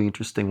a really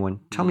interesting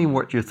one. Tell me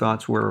what your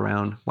thoughts were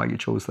around why you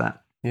chose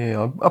that.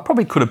 Yeah, I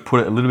probably could have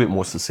put it a little bit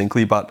more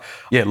succinctly, but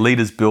yeah,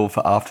 leaders build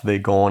for after they're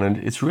gone, and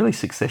it's really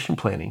succession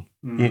planning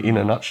in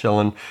a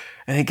nutshell. And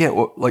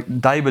again, like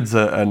David's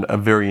a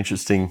very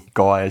interesting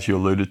guy, as you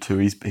alluded to.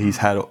 He's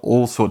had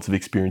all sorts of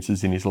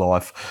experiences in his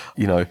life.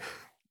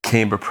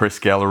 Canberra Press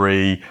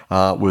Gallery,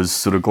 was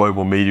sort of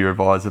global media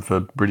advisor for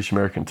British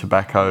American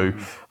Tobacco.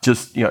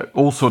 Just,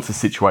 all sorts of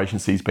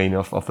situations he's been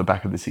off the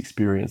back of this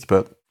experience.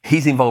 But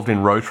he's involved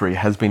in Rotary,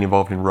 has been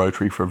involved in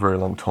Rotary for a very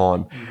long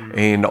time.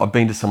 And I've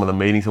been to some of the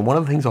meetings. And one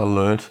of the things I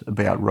learnt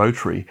about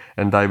Rotary,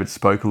 and David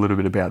spoke a little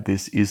bit about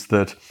this, is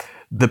that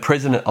the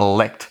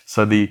president-elect,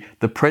 so the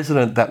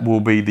president that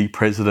will be the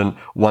president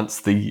once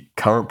the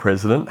current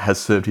president has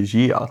served his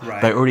year,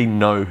 they already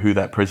know who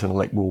that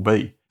president-elect will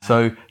be.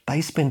 So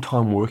they spend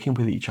time working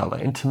with each other.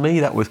 And to me,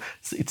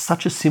 it's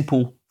such a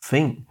simple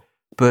thing,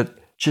 but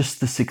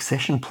just the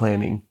succession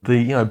planning,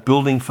 the,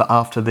 building for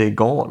after they're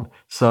gone.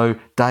 So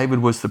David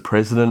was the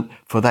president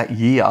for that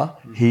year.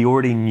 He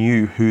already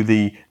knew who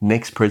the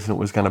next president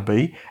was going to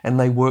be, and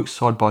they worked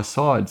side by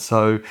side.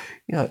 So,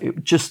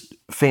 just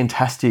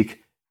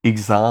fantastic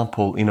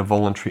example in a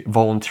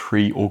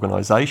voluntary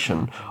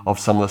organisation of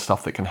some of the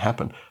stuff that can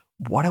happen.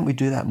 Why don't we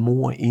do that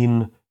more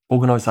in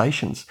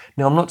organisations?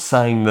 Now, I'm not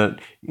saying that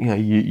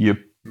you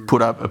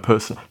put up a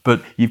person,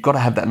 but you've got to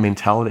have that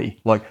mentality.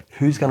 Like,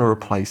 who's going to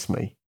replace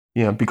me?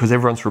 Because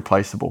everyone's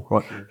replaceable,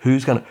 right?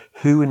 Sure.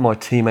 Who in my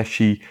team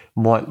actually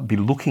might be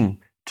looking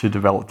to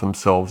develop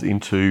themselves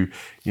into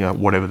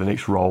whatever the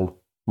next role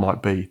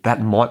might be.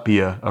 That might be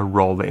a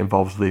role that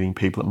involves leading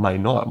people. It may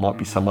not. It might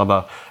be some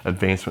other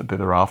advancement that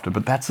they're after.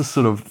 But that's the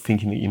sort of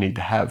thinking that you need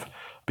to have.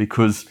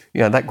 Because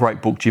that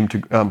great book,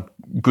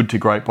 Good to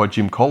Great by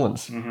Jim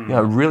Collins,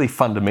 really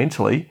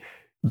fundamentally,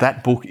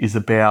 that book is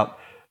about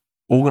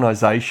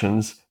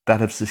organisations that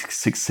have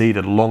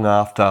succeeded long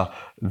after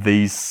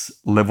these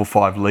level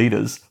 5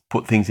 leaders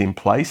put things in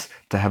place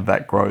to have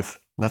that growth.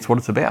 And that's what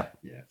it's about.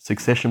 Yeah.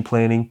 Succession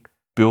planning,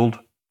 build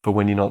for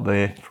when you're not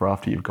there, for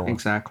after you've gone.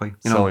 Exactly.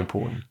 So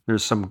important.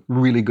 There's some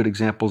really good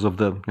examples of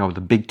the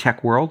big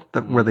tech world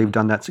where they've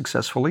done that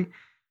successfully.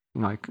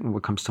 Like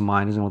what comes to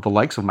mind is the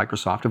likes of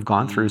Microsoft have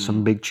gone through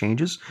some big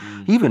changes.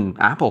 Even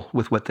Apple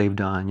with what they've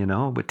done,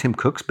 what Tim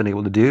Cook's been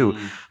able to do.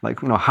 Like,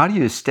 how do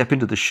you step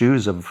into the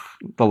shoes of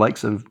the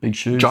likes of big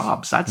shoes.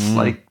 Jobs? That's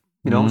like,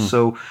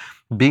 so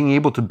being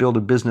able to build a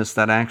business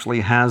that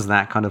actually has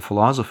that kind of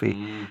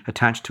philosophy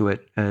attached to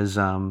it is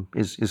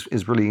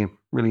really,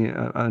 really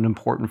an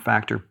important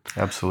factor.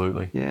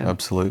 Absolutely. Yeah.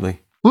 Absolutely.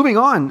 Moving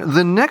on,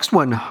 the next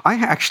one, I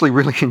actually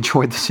really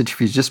enjoyed this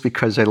interview just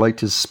because I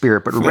liked his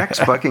spirit. But Rex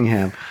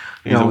Buckingham,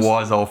 He's a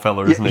wise old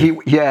fella, isn't he?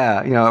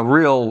 A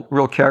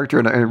real character,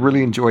 and I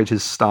really enjoyed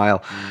his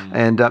style.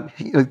 And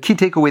the key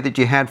takeaway that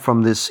you had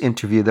from this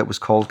interview that was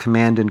called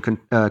Command and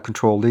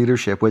Control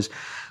Leadership was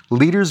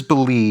leaders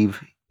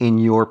believe in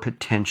your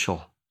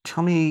potential.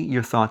 Tell me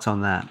your thoughts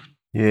on that.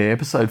 Yeah,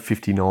 episode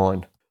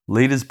 59.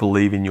 Leaders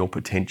believe in your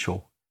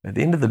potential. At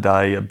the end of the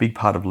day, a big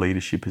part of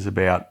leadership is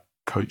about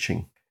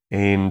coaching.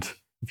 And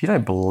if you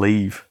don't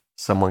believe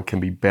someone can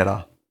be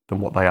better than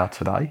what they are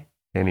today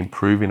and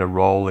improve in a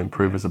role,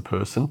 improve as a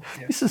person,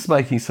 this is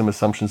making some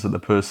assumptions that the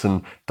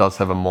person does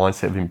have a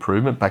mindset of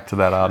improvement, back to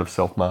that art of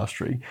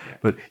self-mastery.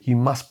 But you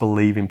must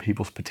believe in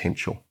people's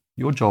potential.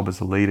 Your job as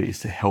a leader is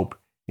to help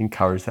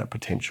encourage that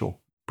potential,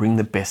 bring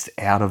the best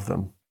out of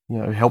them,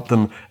 help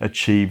them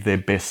achieve their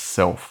best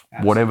self,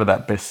 whatever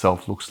that best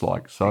self looks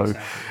like. So,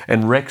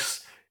 and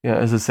Rex,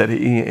 as I said,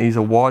 he's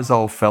a wise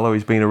old fellow.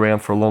 He's been around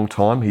for a long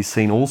time. He's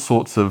seen all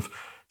sorts of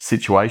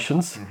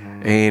situations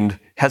and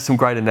has some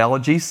great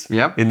analogies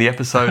in the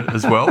episode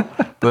as well.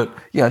 But,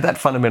 that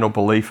fundamental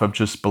belief of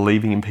just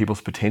believing in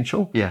people's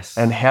potential. Yes.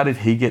 And how did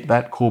he get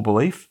that core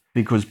belief?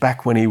 Because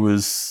back when he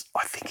was,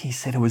 I think he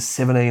said it was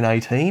 17,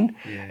 18,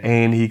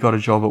 and he got a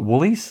job at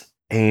Woolies,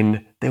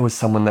 and there was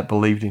someone that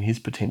believed in his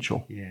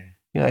potential. Yeah.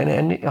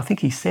 And I think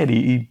he said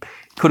he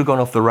could have gone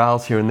off the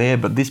rails here and there,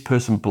 but this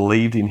person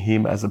believed in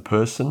him as a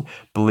person,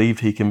 believed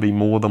he can be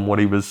more than what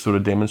he was sort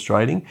of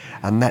demonstrating,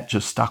 and that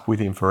just stuck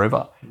with him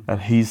forever. And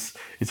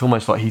it's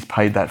almost like he's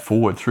paid that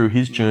forward through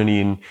his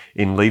journey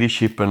in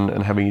leadership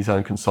and having his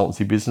own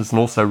consultancy business, and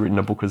also written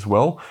a book as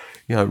well.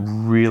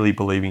 Really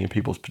believing in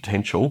people's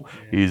potential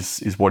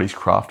is what he's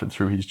crafted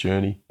through his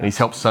journey. And he's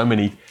helped so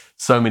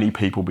many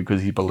people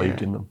because he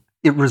believed in them.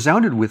 It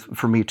resounded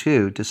for me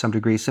too, to some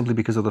degree, simply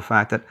because of the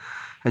fact that,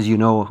 as you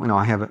know,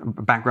 I have a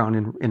background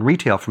in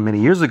retail from many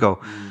years ago,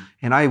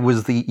 and I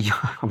was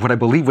what I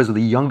believe was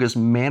the youngest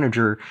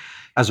manager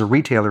as a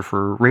retailer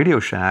for Radio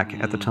Shack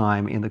at the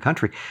time in the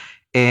country,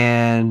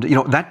 and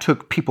that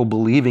took people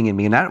believing in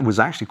me, and that was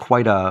actually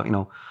quite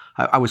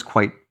I was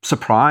quite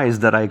surprised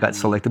that I got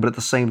selected, but at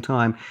the same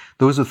time,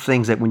 those are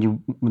things that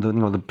when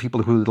the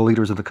people who the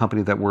leaders of the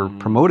company that were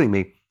promoting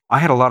me, I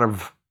had a lot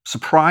of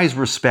surprise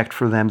respect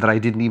for them that I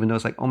didn't even know.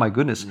 It's like, oh my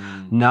goodness,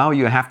 now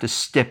you have to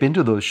step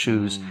into those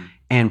shoes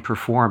and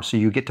perform. So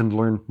you get to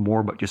learn more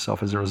about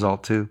yourself as a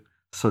result too.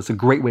 So it's a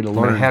great way to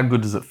learn. How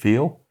good does it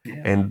feel?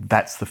 Yeah. And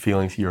that's the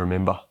feelings you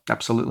remember.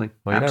 Absolutely.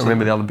 Well, you don't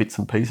remember the other bits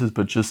and pieces,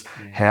 but just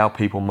how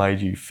people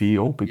made you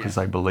feel because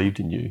they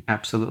believed in you.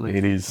 Absolutely.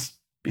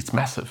 It's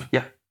massive.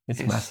 Yeah.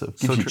 It's massive.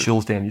 Gives you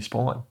chills down your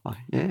spine.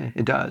 Yeah,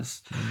 it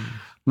does.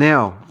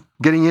 Now,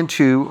 getting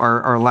into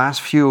our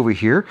last few over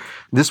here.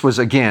 This was,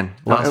 again...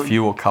 Last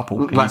few or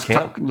couple?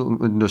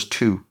 There's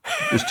two.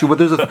 But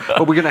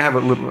but we're going to have a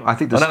little... I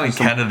think I know in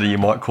Canada you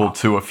might call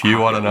two a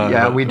few. I don't know.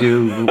 Yeah, we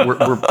do.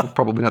 We're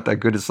probably not that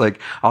good. It's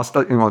like, I'll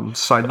start,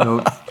 side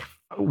note,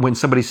 when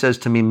somebody says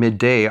to me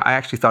midday, I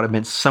actually thought it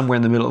meant somewhere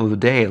in the middle of the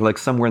day, like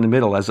somewhere in the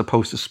middle, as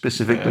opposed to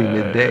specifically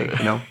midday,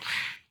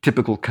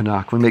 Typical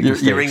Canuck.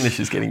 Your English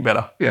is getting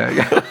better.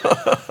 Yeah.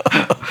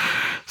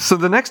 So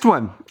the next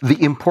one,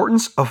 the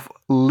importance of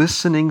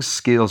listening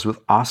skills with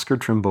Oscar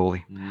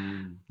Trimboli.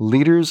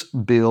 Leaders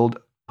build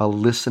a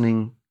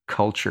listening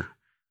culture.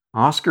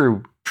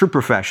 Oscar, true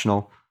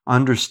professional,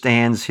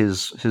 understands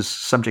his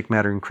subject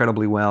matter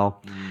incredibly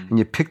well. And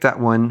you pick that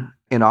one,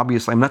 and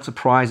obviously I'm not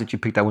surprised that you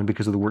picked that one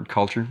because of the word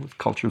culture, with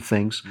culture of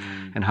things,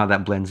 and how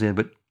that blends in.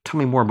 But tell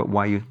me more about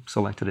why you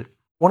selected it.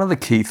 One of the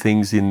key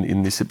things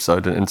in this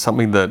episode, and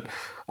something that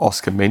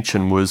Oscar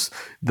mentioned, was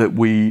that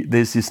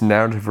there's this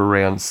narrative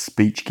around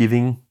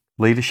speech-giving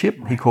leadership,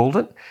 he called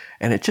it,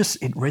 and it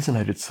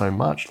resonated so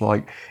much.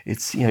 Like,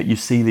 it's, you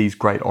see these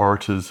great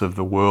orators of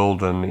the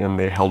world and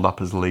they're held up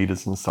as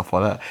leaders and stuff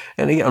like that.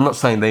 And again, I'm not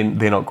saying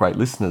they're not great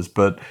listeners,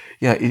 but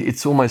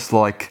it's almost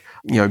like,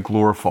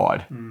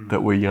 glorified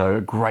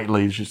that great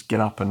leaders just get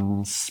up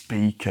and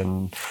speak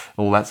and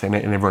all that, and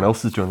everyone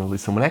else is doing the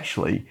listen. When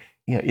actually,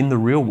 in the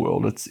real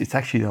world, it's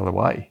actually the other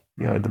way.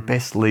 The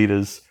best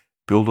leaders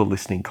build a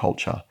listening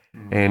culture.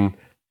 And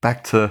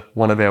back to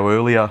one of our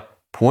earlier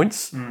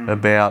points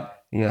about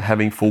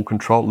having full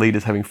control,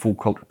 leaders having full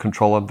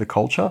control of the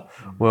culture.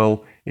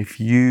 Well,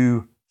 if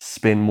you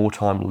spend more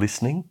time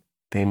listening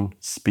than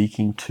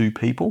speaking to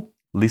people,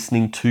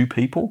 listening to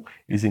people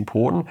is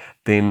important,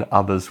 then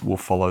others will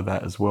follow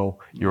that as well.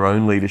 Your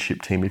own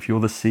leadership team, if you're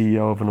the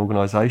CEO of an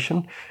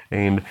organization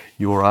and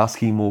you're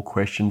asking more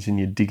questions and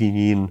you're digging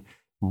in,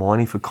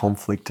 mining for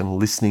conflict and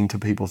listening to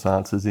people's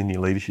answers in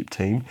your leadership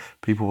team,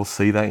 people will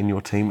see that in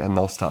your team and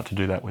they'll start to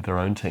do that with their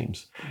own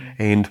teams.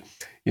 And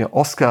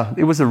Oscar,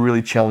 it was a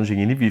really challenging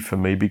interview for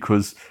me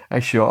because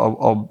actually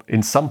I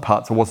in some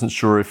parts I wasn't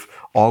sure if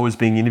I was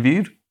being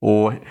interviewed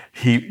or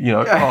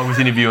I was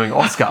interviewing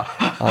Oscar.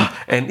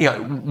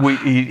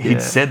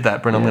 He'd said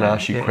that, Brent, I'm going to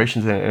ask you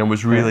questions. And it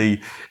was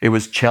really, it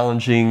was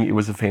challenging. It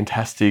was a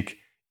fantastic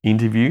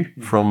interview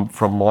from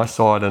my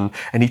side.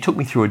 And he took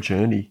me through a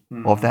journey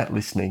of that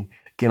listening,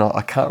 again,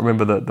 I can't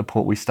remember the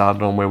point we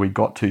started on where we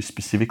got to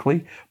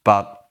specifically,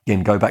 but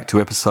again, go back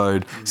to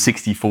episode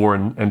 64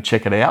 and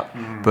check it out.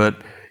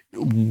 But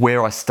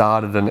where I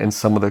started and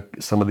some of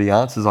the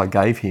answers I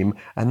gave him,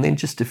 and then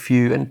just a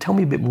few, and tell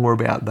me a bit more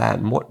about that.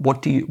 And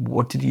what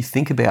did you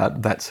think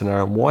about that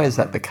scenario? And why is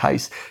that the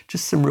case?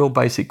 Just some real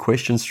basic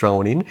questions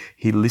thrown in.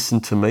 He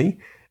listened to me,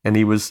 and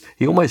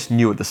he almost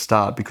knew at the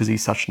start, because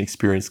he's such an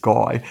experienced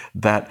guy,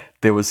 that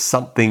there was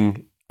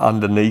something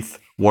underneath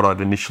what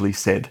I'd initially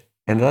said.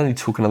 And it only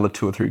took another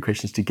 2 or 3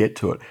 questions to get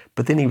to it.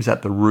 But then he was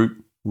at the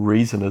root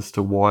reason as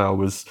to why I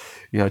was,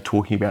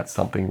 talking about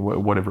something,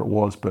 whatever it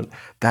was. But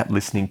that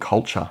listening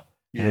culture,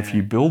 and if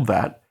you build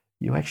that,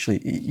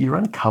 you're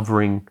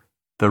uncovering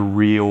the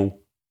real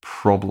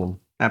problem,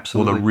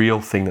 Absolutely, or the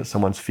real thing that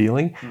someone's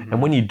feeling.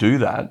 And when you do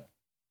that,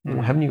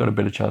 well, haven't you got a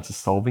better chance of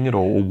solving it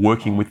or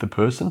working with the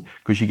person,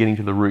 because you're getting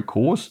to the root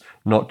cause,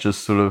 not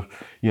just sort of,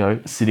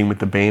 sitting with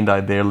the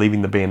Band-Aid there,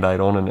 leaving the Band-Aid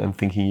on and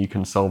thinking you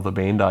can solve the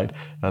Band-Aid.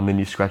 And then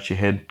you scratch your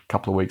head a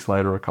couple of weeks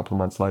later or a couple of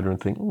months later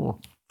and think,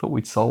 thought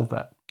we'd solve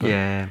that.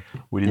 But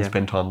we didn't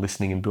spend time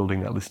listening and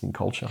building that listening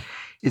culture.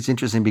 It's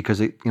interesting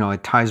because it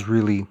ties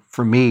really,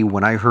 for me,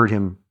 when I heard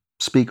him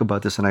speak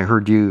about this and I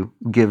heard you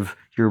give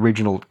your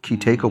original key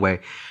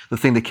takeaway, the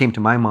thing that came to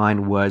my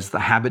mind was the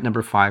habit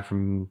number 5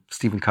 from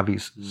Stephen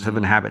Covey's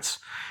 7 Habits,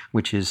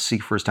 which is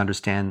seek first,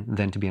 understand,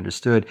 then to be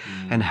understood,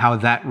 and how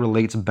that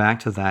relates back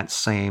to that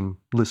same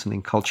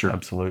listening culture.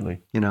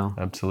 Absolutely.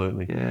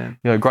 Absolutely.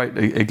 Yeah. Great.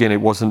 Again,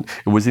 it was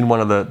in one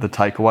of the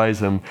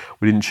takeaways, and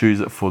we didn't choose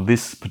it for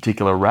this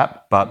particular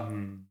wrap, but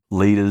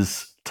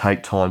leaders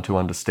take time to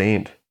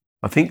understand.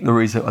 I think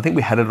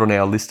we had it on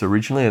our list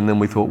originally, and then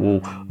we thought,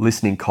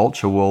 listening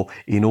culture. Well,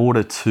 in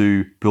order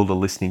to build a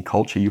listening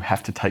culture, you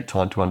have to take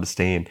time to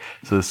understand.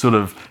 So they're sort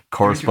of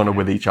corresponded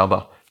with each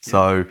other.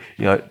 So,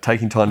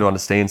 taking time to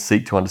understand,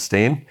 seek to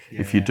understand.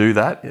 If you do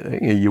that,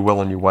 you're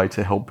well on your way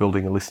to help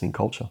building a listening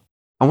culture.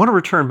 I want to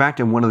return back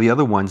to one of the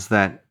other ones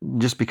that,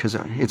 just because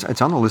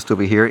it's on the list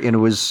over here, and it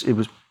was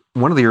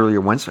one of the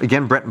earlier ones.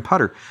 Again, Brett and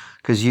Putter,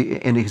 because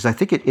I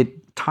think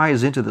it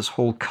ties into this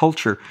whole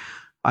culture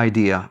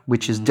idea,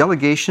 which is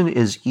delegation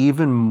is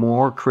even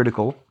more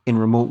critical in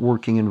remote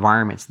working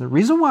environments. And the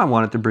reason why I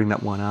wanted to bring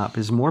that one up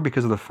is more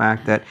because of the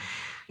fact that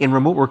in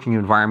remote working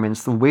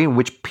environments, the way in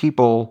which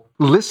people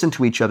listen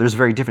to each other is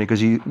very different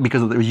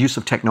because of the use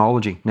of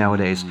technology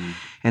nowadays.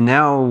 And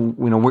now,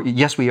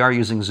 we are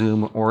using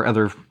Zoom or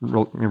other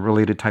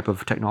related type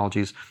of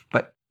technologies,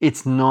 but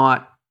it's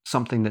not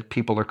something that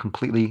people are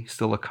completely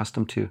still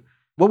accustomed to.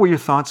 What were your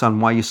thoughts on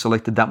why you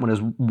selected that one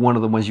as one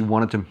of the ones you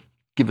wanted to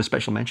give a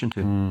special mention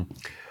to?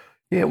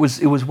 Yeah, it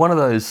was one of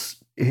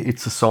those,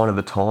 it's a sign of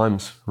the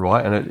times,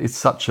 right? And it's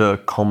such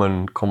a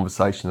common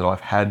conversation that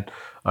I've had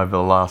over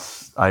the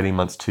last 18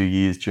 months, 2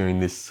 years during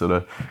this sort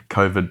of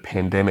COVID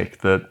pandemic,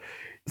 that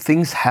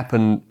things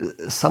happen.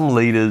 Some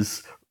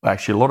leaders,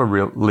 actually a lot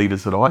of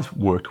leaders that I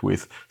worked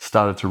with,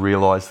 started to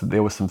realise that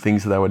there were some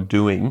things that they were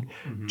doing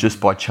just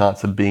by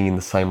chance of being in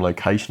the same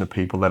location of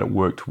people, that it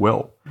worked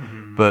well.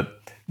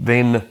 But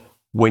then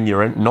when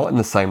you're not in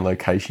the same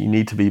location, you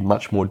need to be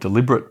much more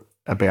deliberate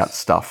about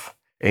stuff.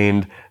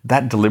 And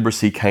that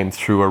deliberacy came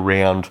through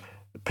around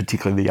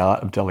particularly the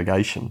art of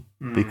delegation,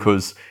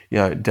 because,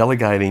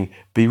 delegating,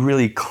 be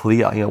really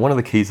clear. One of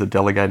the keys of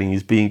delegating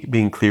is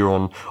being clear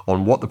on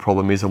what the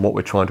problem is and what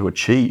we're trying to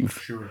achieve,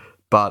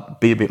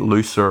 but be a bit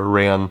looser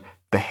around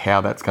the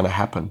how that's going to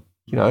happen.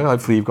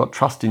 Hopefully you've got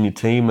trust in your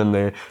team and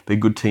they're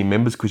good team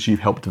members because you've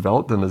helped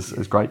develop them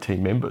as great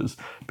team members.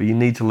 But you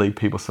need to leave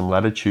people some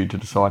latitude to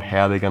decide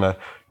how they're going to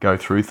go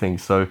through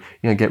things. So,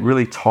 get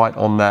really tight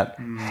on that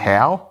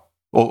how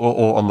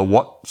or on the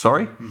what,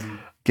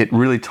 Get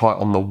really tight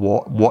on the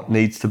what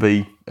needs to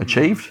be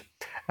achieved,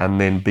 and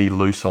then be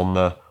loose on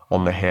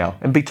the how,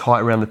 and be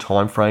tight around the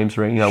time frames,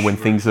 when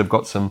things have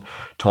got some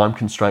time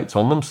constraints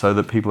on them, so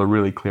that people are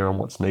really clear on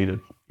what's needed.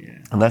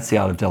 And that's the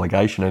art of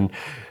delegation. And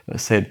I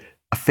said,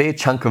 a fair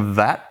chunk of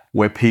that,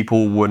 where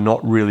people were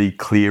not really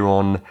clear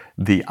on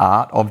the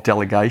art of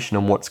delegation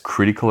and what's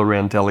critical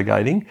around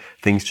delegating,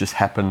 things just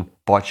happen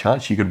by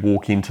chance. You could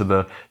walk into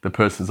the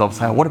person's office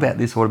and say, what about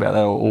this, what about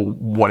that, or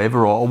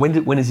whatever, or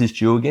when is this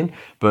due again?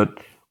 But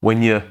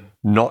when you're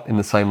not in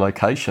the same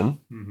location,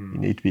 you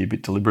need to be a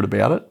bit deliberate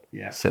about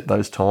it, set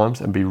those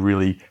times, and be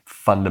really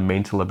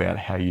fundamental about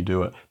how you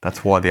do it.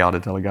 That's why the art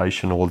of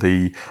delegation, or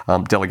the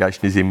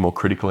delegation, is even more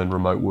critical in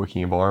remote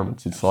working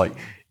environments. It's like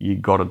you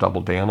got to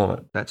double down on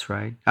it. That's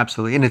right.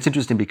 Absolutely. And it's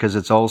interesting because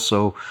it's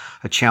also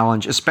a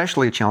challenge,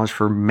 especially a challenge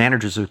for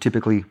managers who are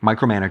typically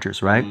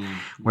micromanagers, right?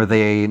 Where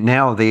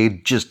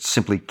they just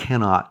simply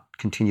cannot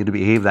continue to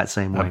behave that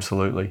same way.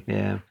 Absolutely.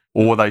 Yeah.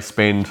 Or they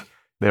spend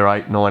their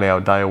 8-9 hour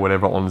day or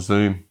whatever on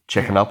Zoom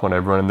checking up on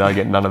everyone, and they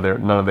get none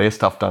of their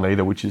stuff done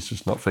either, which is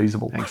just not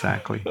feasible.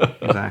 Exactly.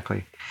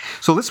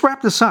 So let's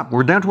wrap this up.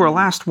 We're down to our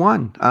last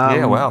one.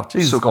 Wow.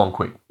 Jeez, it's gone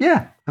quick.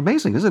 Yeah,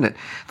 amazing, isn't it?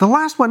 The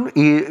last one,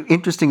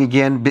 interesting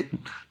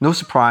again, no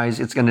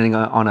surprise, it's ending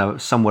on a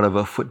somewhat of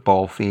a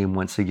football theme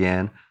once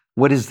again.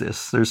 What is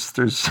this?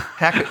 There's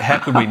How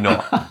could we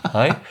not?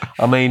 Hey?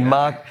 I mean,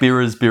 Mark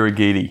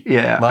Birras-Birighitti.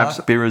 Yeah, Mark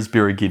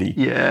Birras-Birighitti.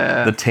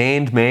 Yeah. The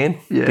tanned man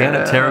down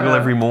at Terrigal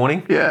every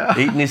morning,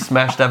 eating his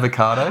smashed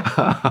avocado.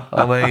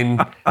 I mean,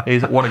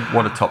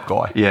 what a top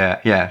guy.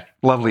 Yeah.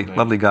 Lovely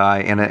guy,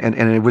 and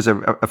it was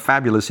a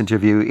fabulous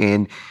interview,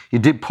 and you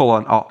did pull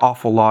an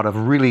awful lot of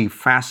really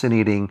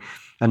fascinating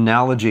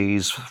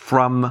analogies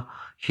from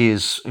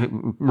his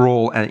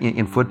role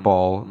in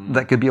football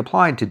that could be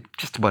applied to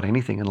just about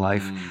anything in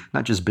life,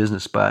 not just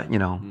business, but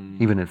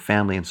even in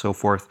family and so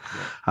forth.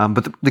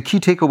 But the key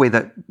takeaway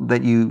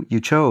that you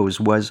chose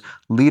was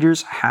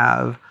leaders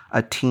have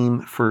a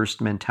team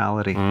first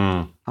mentality.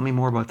 Tell me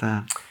more about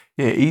that.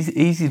 Yeah,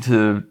 easy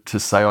to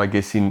say, I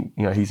guess.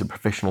 He's a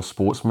professional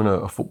sportsman,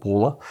 a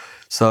footballer.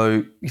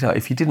 So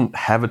if you didn't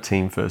have a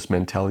team first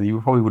mentality,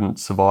 you probably wouldn't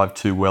survive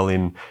too well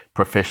in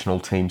professional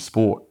team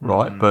sport,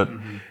 right? But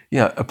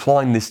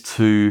applying this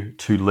to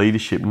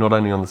leadership, not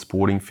only on the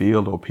sporting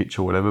field or pitch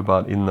or whatever,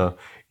 but in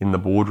the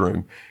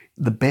boardroom,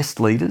 the best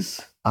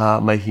leaders are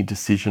making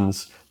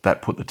decisions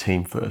that put the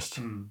team first.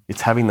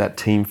 It's having that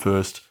team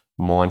first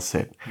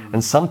mindset,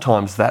 and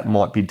sometimes that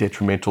might be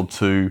detrimental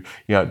to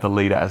the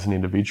leader as an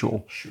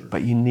individual. Sure.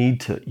 But you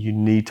need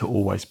to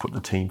always put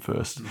the team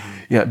first.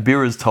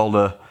 Birras told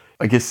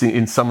I guess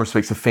in some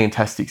respects, a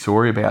fantastic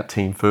story about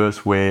team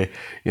first, where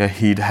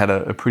he'd had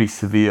a pretty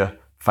severe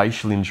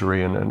facial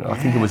injury, and I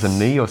think it was a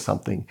knee or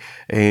something,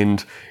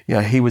 and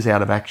he was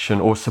out of action,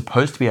 or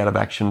supposed to be out of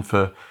action,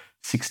 for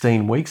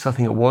 16 weeks, I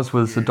think it was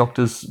the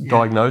doctor's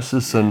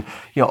diagnosis, and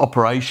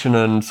operation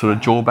and sort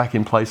of jaw back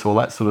in place, all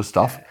that sort of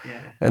stuff.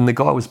 And the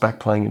guy was back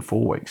playing in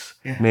 4 weeks.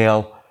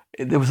 Now,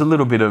 there was a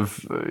little bit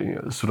of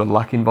sort of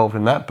luck involved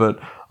in that, but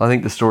I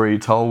think the story he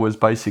told was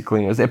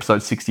basically, it was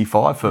episode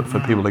 65 for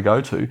people to go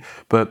to,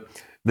 but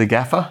the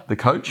gaffer, the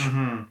coach,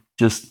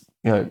 just,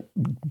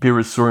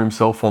 Birras saw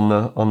himself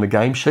on the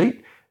game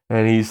sheet,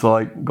 and he's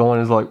like,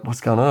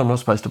 what's going on? I'm not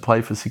supposed to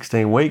play for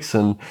 16 weeks.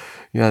 And,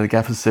 the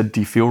gaffer said, do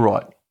you feel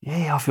right?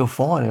 Yeah, I feel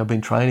fine. I've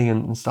been training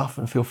and stuff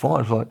and I feel fine.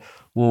 It's like,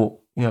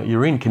 well,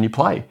 you're in, can you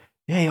play?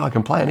 Yeah, I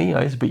can play. And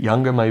he's a bit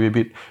younger, maybe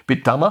a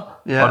bit dumber.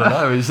 Yeah. I don't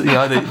know. He's,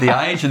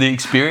 the age and the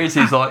experience.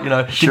 He's like,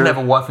 didn't have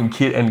a wife and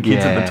kids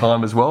at the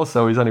time as well,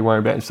 so he's only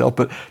worrying about himself.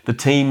 But the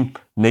team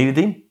needed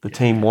him. The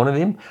team wanted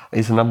him.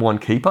 He's the number one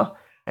keeper.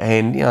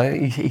 And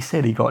he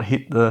said he got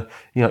hit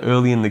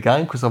early in the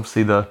game, because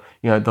obviously the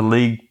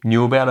league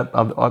knew about it,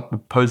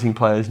 opposing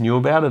players knew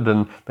about it,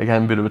 and they gave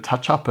him a bit of a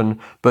touch up.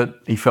 But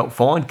he felt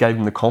fine, gave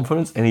him the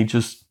confidence, and he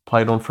just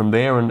played on from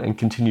there and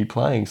continued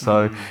playing.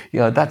 So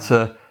that's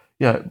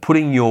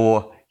putting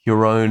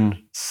your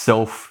own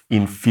self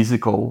in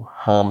physical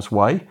harm's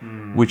way,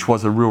 which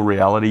was a real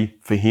reality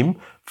for him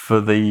for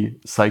the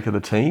sake of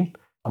the team.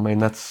 I mean,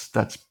 that's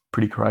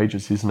pretty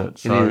courageous, isn't it?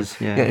 So it is,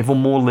 if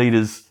more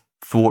leaders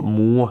thought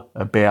more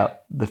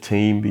about the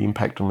team, the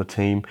impact on the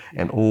team,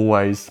 and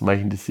always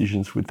making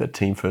decisions with that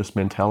team first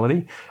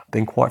mentality,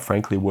 then quite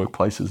frankly,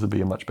 workplaces would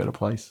be a much better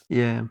place.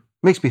 Yeah.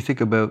 Makes me think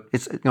about,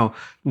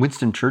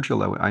 Winston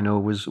Churchill, I know,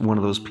 was one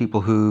of those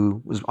people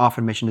who was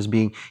often mentioned as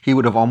being, he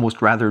would have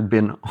almost rather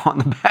been on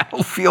the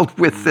battlefield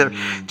with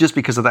just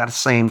because of that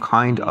same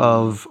kind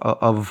of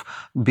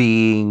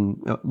being,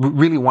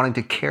 really wanting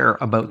to care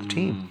about the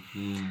team.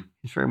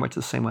 It's very much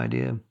the same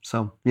idea.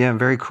 So, yeah,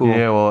 very cool.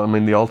 Yeah, well, I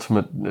mean, the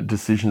ultimate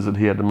decisions that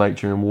he had to make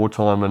during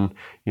wartime, and,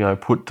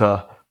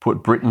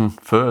 put Britain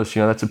first,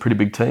 that's a pretty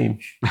big team.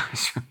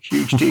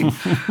 Huge team.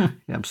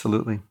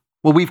 Absolutely.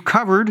 Well, we've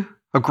covered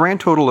a grand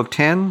total of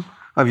 10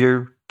 of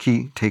your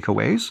key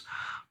takeaways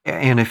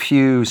and a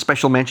few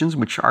special mentions,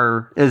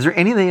 is there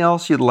anything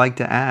else you'd like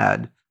to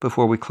add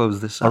before we close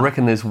this up? I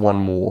reckon there's one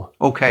more.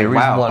 Okay, a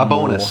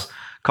bonus. More.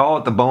 Call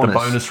it the bonus. The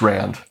bonus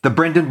round. The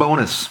Brendan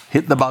bonus.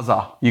 Hit the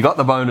buzzer. You got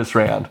the bonus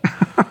round.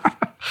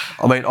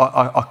 I mean,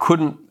 I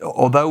couldn't,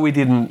 although we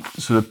didn't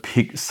sort of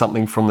pick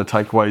something from the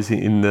takeaways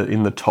in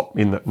the top,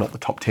 not the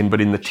top 10,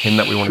 but in the 10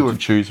 that we wanted to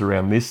choose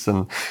around this,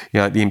 and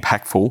the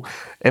impactful.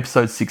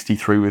 Episode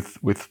 63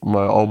 with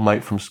my old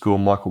mate from school,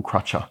 Michael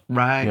Crutcher.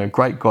 Right.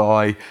 Great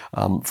guy,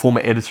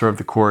 former editor of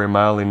the Courier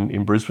Mail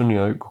in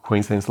Brisbane,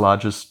 Queensland's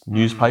largest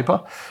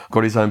newspaper.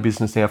 Got his own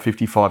business now,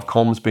 55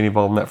 Comms, been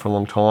involved in that for a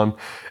long time,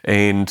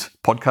 and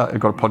got a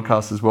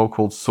podcast as well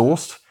called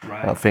Sourced.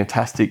 Right.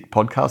 Fantastic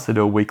podcast. They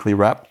do a weekly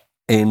wrap.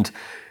 And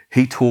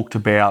he talked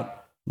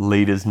about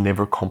leaders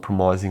never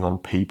compromising on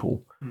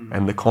people.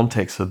 And the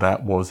context of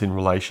that was in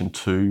relation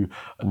to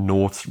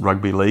North's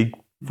Rugby League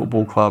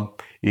football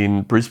club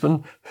in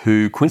Brisbane,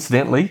 who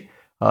coincidentally,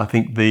 I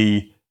think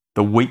the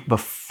week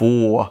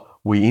before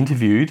we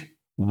interviewed,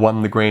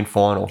 won the grand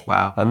final.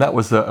 Wow. And that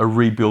was a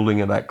rebuilding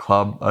of that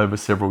club over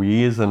several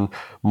years. And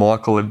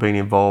Michael had been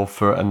involved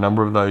for a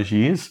number of those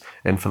years.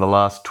 And for the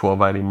last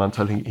 12, 18 months,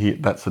 I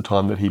think that's the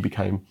time that he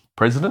became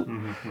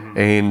president.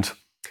 And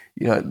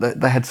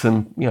they had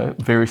some,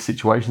 various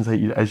situations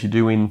as you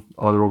do in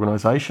other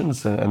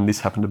organisations, and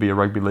this happened to be a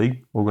rugby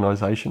league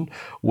organisation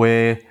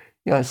where,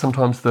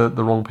 sometimes the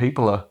wrong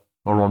people are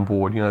on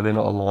board. They're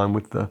not aligned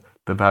with the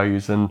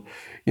values, and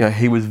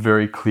he was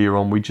very clear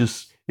on we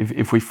just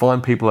if we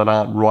find people that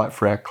aren't right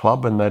for our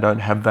club and they don't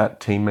have that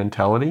team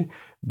mentality,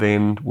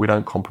 then we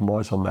don't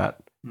compromise on that.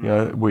 You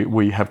know,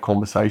 we have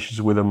conversations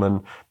with them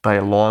and they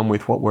align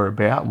with what we're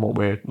about and what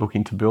we're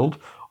looking to build,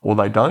 or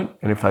they don't.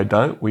 And if they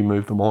don't, we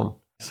move them on.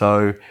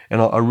 So,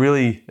 and I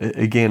really,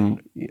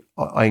 again,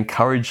 I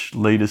encourage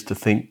leaders to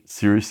think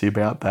seriously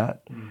about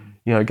that.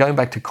 You know, going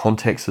back to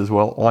context as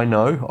well, I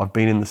know I've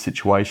been in the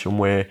situation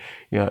where,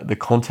 you know, the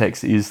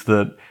context is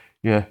that,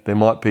 you know, there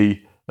might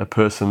be a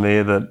person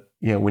there that,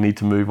 you know, we need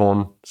to move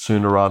on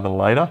sooner rather than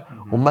later,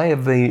 or may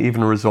have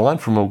even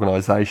resigned from an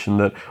organisation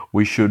that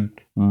we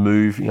should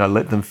move, you know,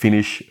 let them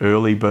finish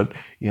early, but,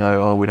 you know,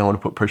 oh, we don't want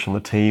to put pressure on the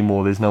team,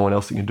 or there's no one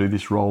else that can do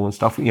this role and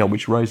stuff, you know,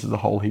 which raises a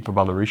whole heap of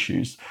other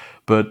issues.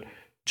 But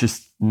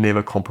just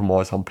never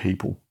compromise on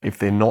people. If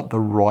they're not the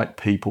right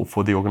people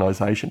for the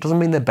organisation, it doesn't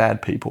mean they're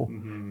bad people,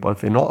 but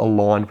if they're not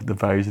aligned with the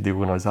values of the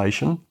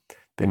organisation,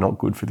 they're not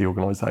good for the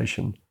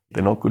organisation.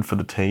 They're not good for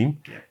the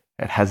team.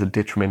 It has a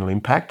detrimental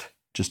impact.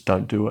 Just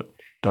don't do it.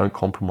 Don't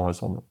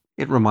compromise on it.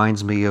 It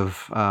reminds me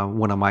of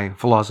one of my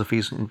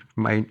philosophies in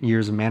my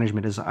years of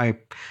management is I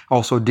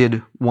also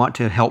did want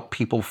to help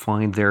people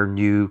find their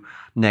new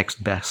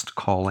next best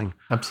calling.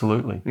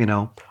 Absolutely. You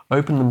know,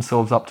 open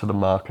themselves up to the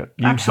market.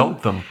 You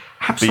help them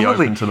be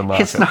open to the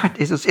market. It's not.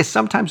 It's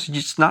sometimes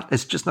just not.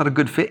 It's just not a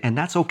good fit, and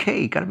that's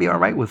okay. You got to be all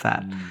right with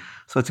that.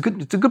 So it's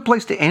a good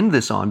place to end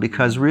this on,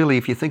 because really,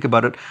 if you think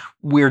about it,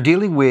 we're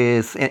dealing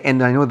with,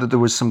 and I know that there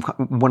was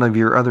one of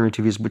your other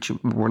interviews, which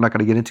we're not going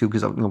to get into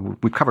because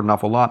we've covered an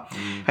awful lot.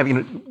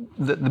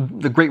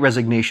 The Great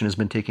Resignation has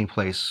been taking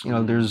place. You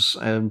know, there's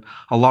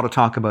a lot of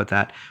talk about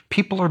that.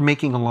 People are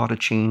making a lot of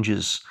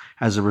changes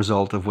as a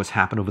result of what's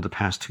happened over the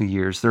past 2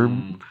 years. They're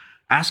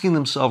asking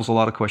themselves a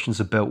lot of questions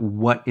about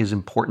what is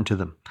important to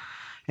them.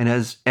 And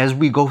as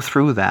we go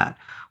through that,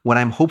 what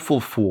I'm hopeful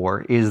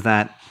for is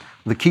that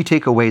the key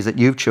takeaways that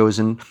you've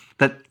chosen,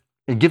 that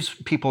it gives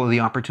people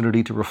the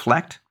opportunity to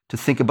reflect, to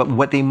think about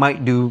what they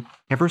might do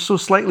ever so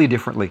slightly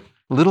differently.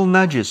 Little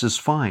nudges is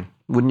fine.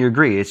 Wouldn't you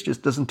agree? It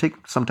just doesn't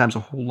take sometimes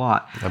a whole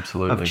lot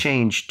of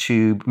change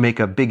to make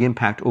a big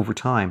impact over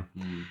time.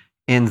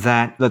 And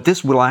that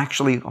this will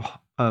actually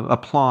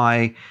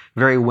apply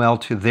very well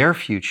to their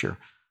future.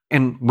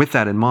 And with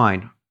that in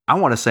mind, I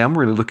want to say I'm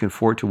really looking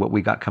forward to what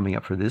we got coming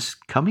up for this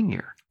coming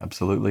year.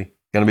 Absolutely.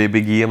 Going to be a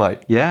big year, mate.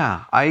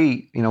 Yeah.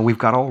 We've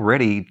got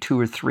already 2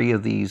 or 3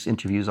 of these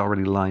interviews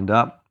already lined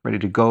up, ready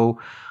to go,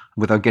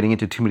 without getting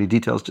into too many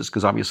details, just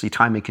because obviously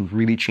timing can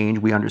really change.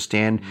 We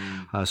understand.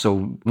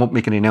 So won't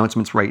make any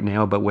announcements right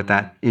now about what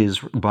that is.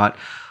 But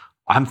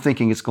I'm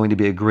thinking it's going to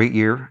be a great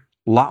year.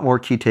 A lot more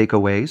key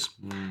takeaways.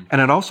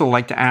 And I'd also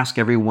like to ask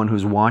everyone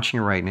who's watching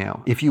right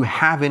now, if you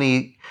have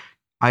any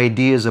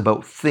ideas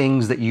about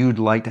things that you'd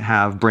like to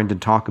have Brendan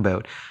talk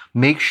about,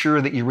 make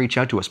sure that you reach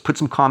out to us. Put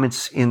some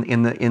comments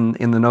in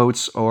the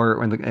notes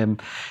or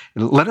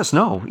let us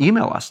know.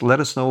 Email us.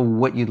 Let us know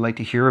what you'd like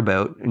to hear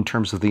about in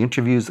terms of the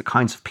interviews, the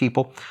kinds of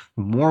people.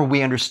 The more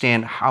we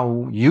understand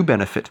how you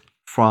benefit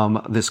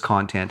from this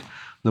content,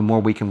 the more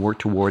we can work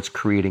towards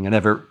creating an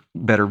ever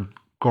better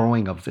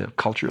growing of the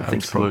Culture of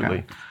Things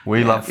program.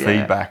 We love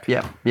feedback.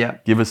 Yeah.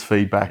 Give us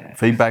feedback. Yeah.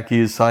 Feedback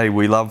is,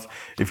 we love,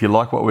 if you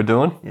like what we're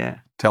doing,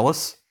 tell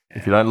us.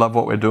 If you don't love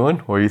what we're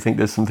doing, or you think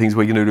there's some things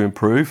we can do to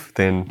improve,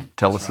 then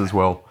tell us as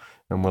well,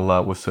 and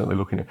we're certainly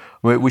looking at.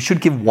 We should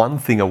give one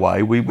thing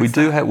away. We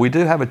do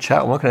have a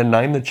chat. I'm not going to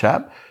name the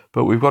chap,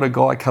 but we've got a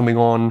guy coming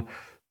on,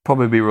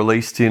 probably be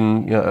released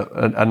in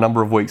a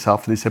number of weeks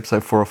after this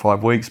episode, 4 or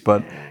 5 weeks.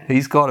 But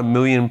he's got 1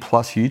 million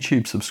plus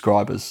YouTube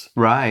subscribers.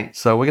 Right.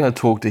 So we're going to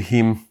talk to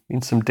him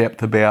in some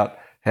depth about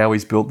how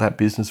he's built that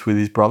business with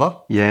his brother,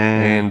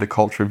 and the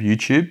culture of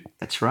YouTube.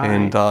 That's right.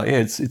 And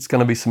it's going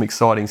to be some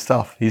exciting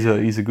stuff. He's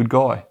a good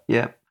guy.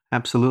 Yeah,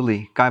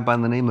 absolutely. Guy by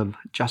the name of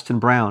Justin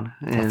Brown.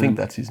 And I think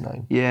that's his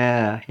name.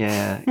 Yeah,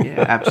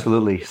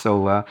 absolutely.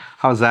 So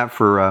how's that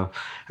for a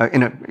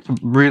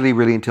really,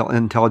 really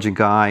intelligent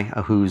guy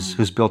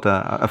who's built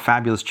a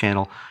fabulous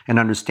channel and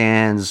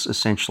understands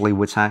essentially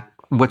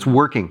what's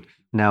working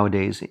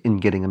nowadays in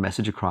getting a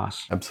message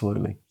across.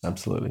 Absolutely.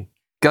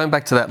 Going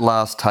back to that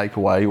last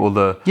takeaway or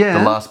the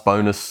last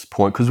bonus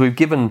point, because we've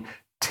given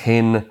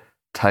 10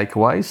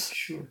 takeaways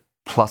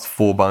plus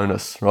 4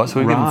 bonus, right?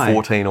 So we've given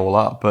 14 all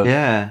up. But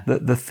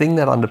the thing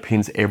that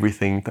underpins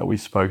everything that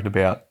we've spoken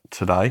about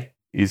today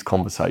is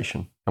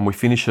conversation. And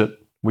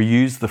we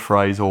use the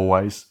phrase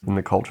always in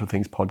the Culture of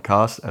Things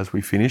podcast as we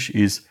finish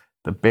is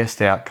the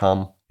best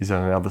outcome is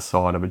on the other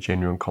side of a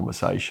genuine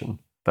conversation.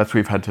 That's what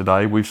we've had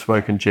today. We've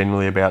spoken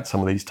generally about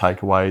some of these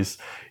takeaways.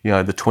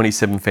 The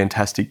 27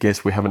 fantastic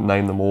guests, we haven't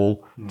named them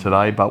all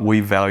today, but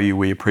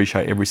we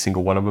appreciate every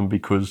single one of them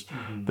because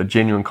the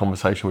genuine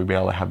conversation we've been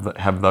able to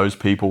have those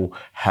people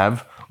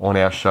have on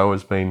our show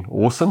has been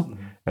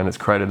awesome. And it's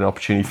created an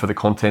opportunity for the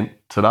content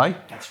today,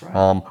 that's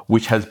right.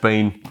 Which has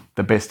been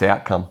the best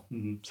outcome.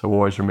 So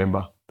always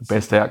remember, the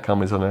best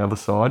outcome is on the other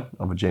side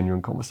of a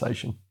genuine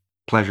conversation.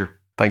 Pleasure.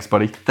 Thanks,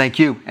 buddy. Thank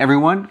you,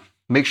 everyone.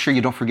 make sure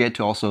you don't forget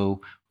to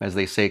also, as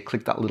they say,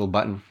 click that little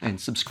button and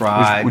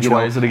subscribe. Which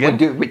way is it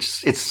again?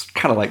 Which it's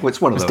kind of like,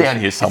 it's one of those. It's down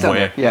here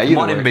somewhere. Yeah, it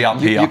might even be up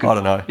here. I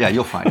don't know. Yeah,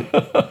 you'll find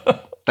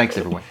it. Thanks,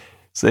 everyone.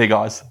 See you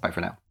guys. Bye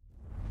for now.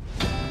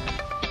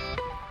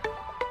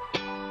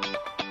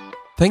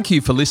 Thank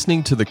you for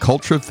listening to the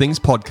Culture of Things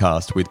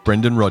podcast with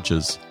Brendan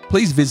Rogers.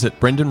 Please visit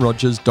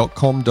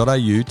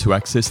brendanrogers.com.au to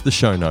access the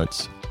show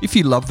notes. If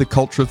you love the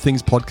Culture of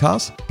Things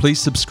podcast, please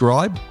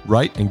subscribe,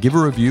 rate, and give a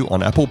review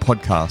on Apple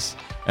Podcasts.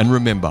 And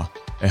remember,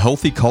 a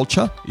healthy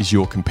culture is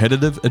your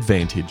competitive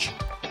advantage.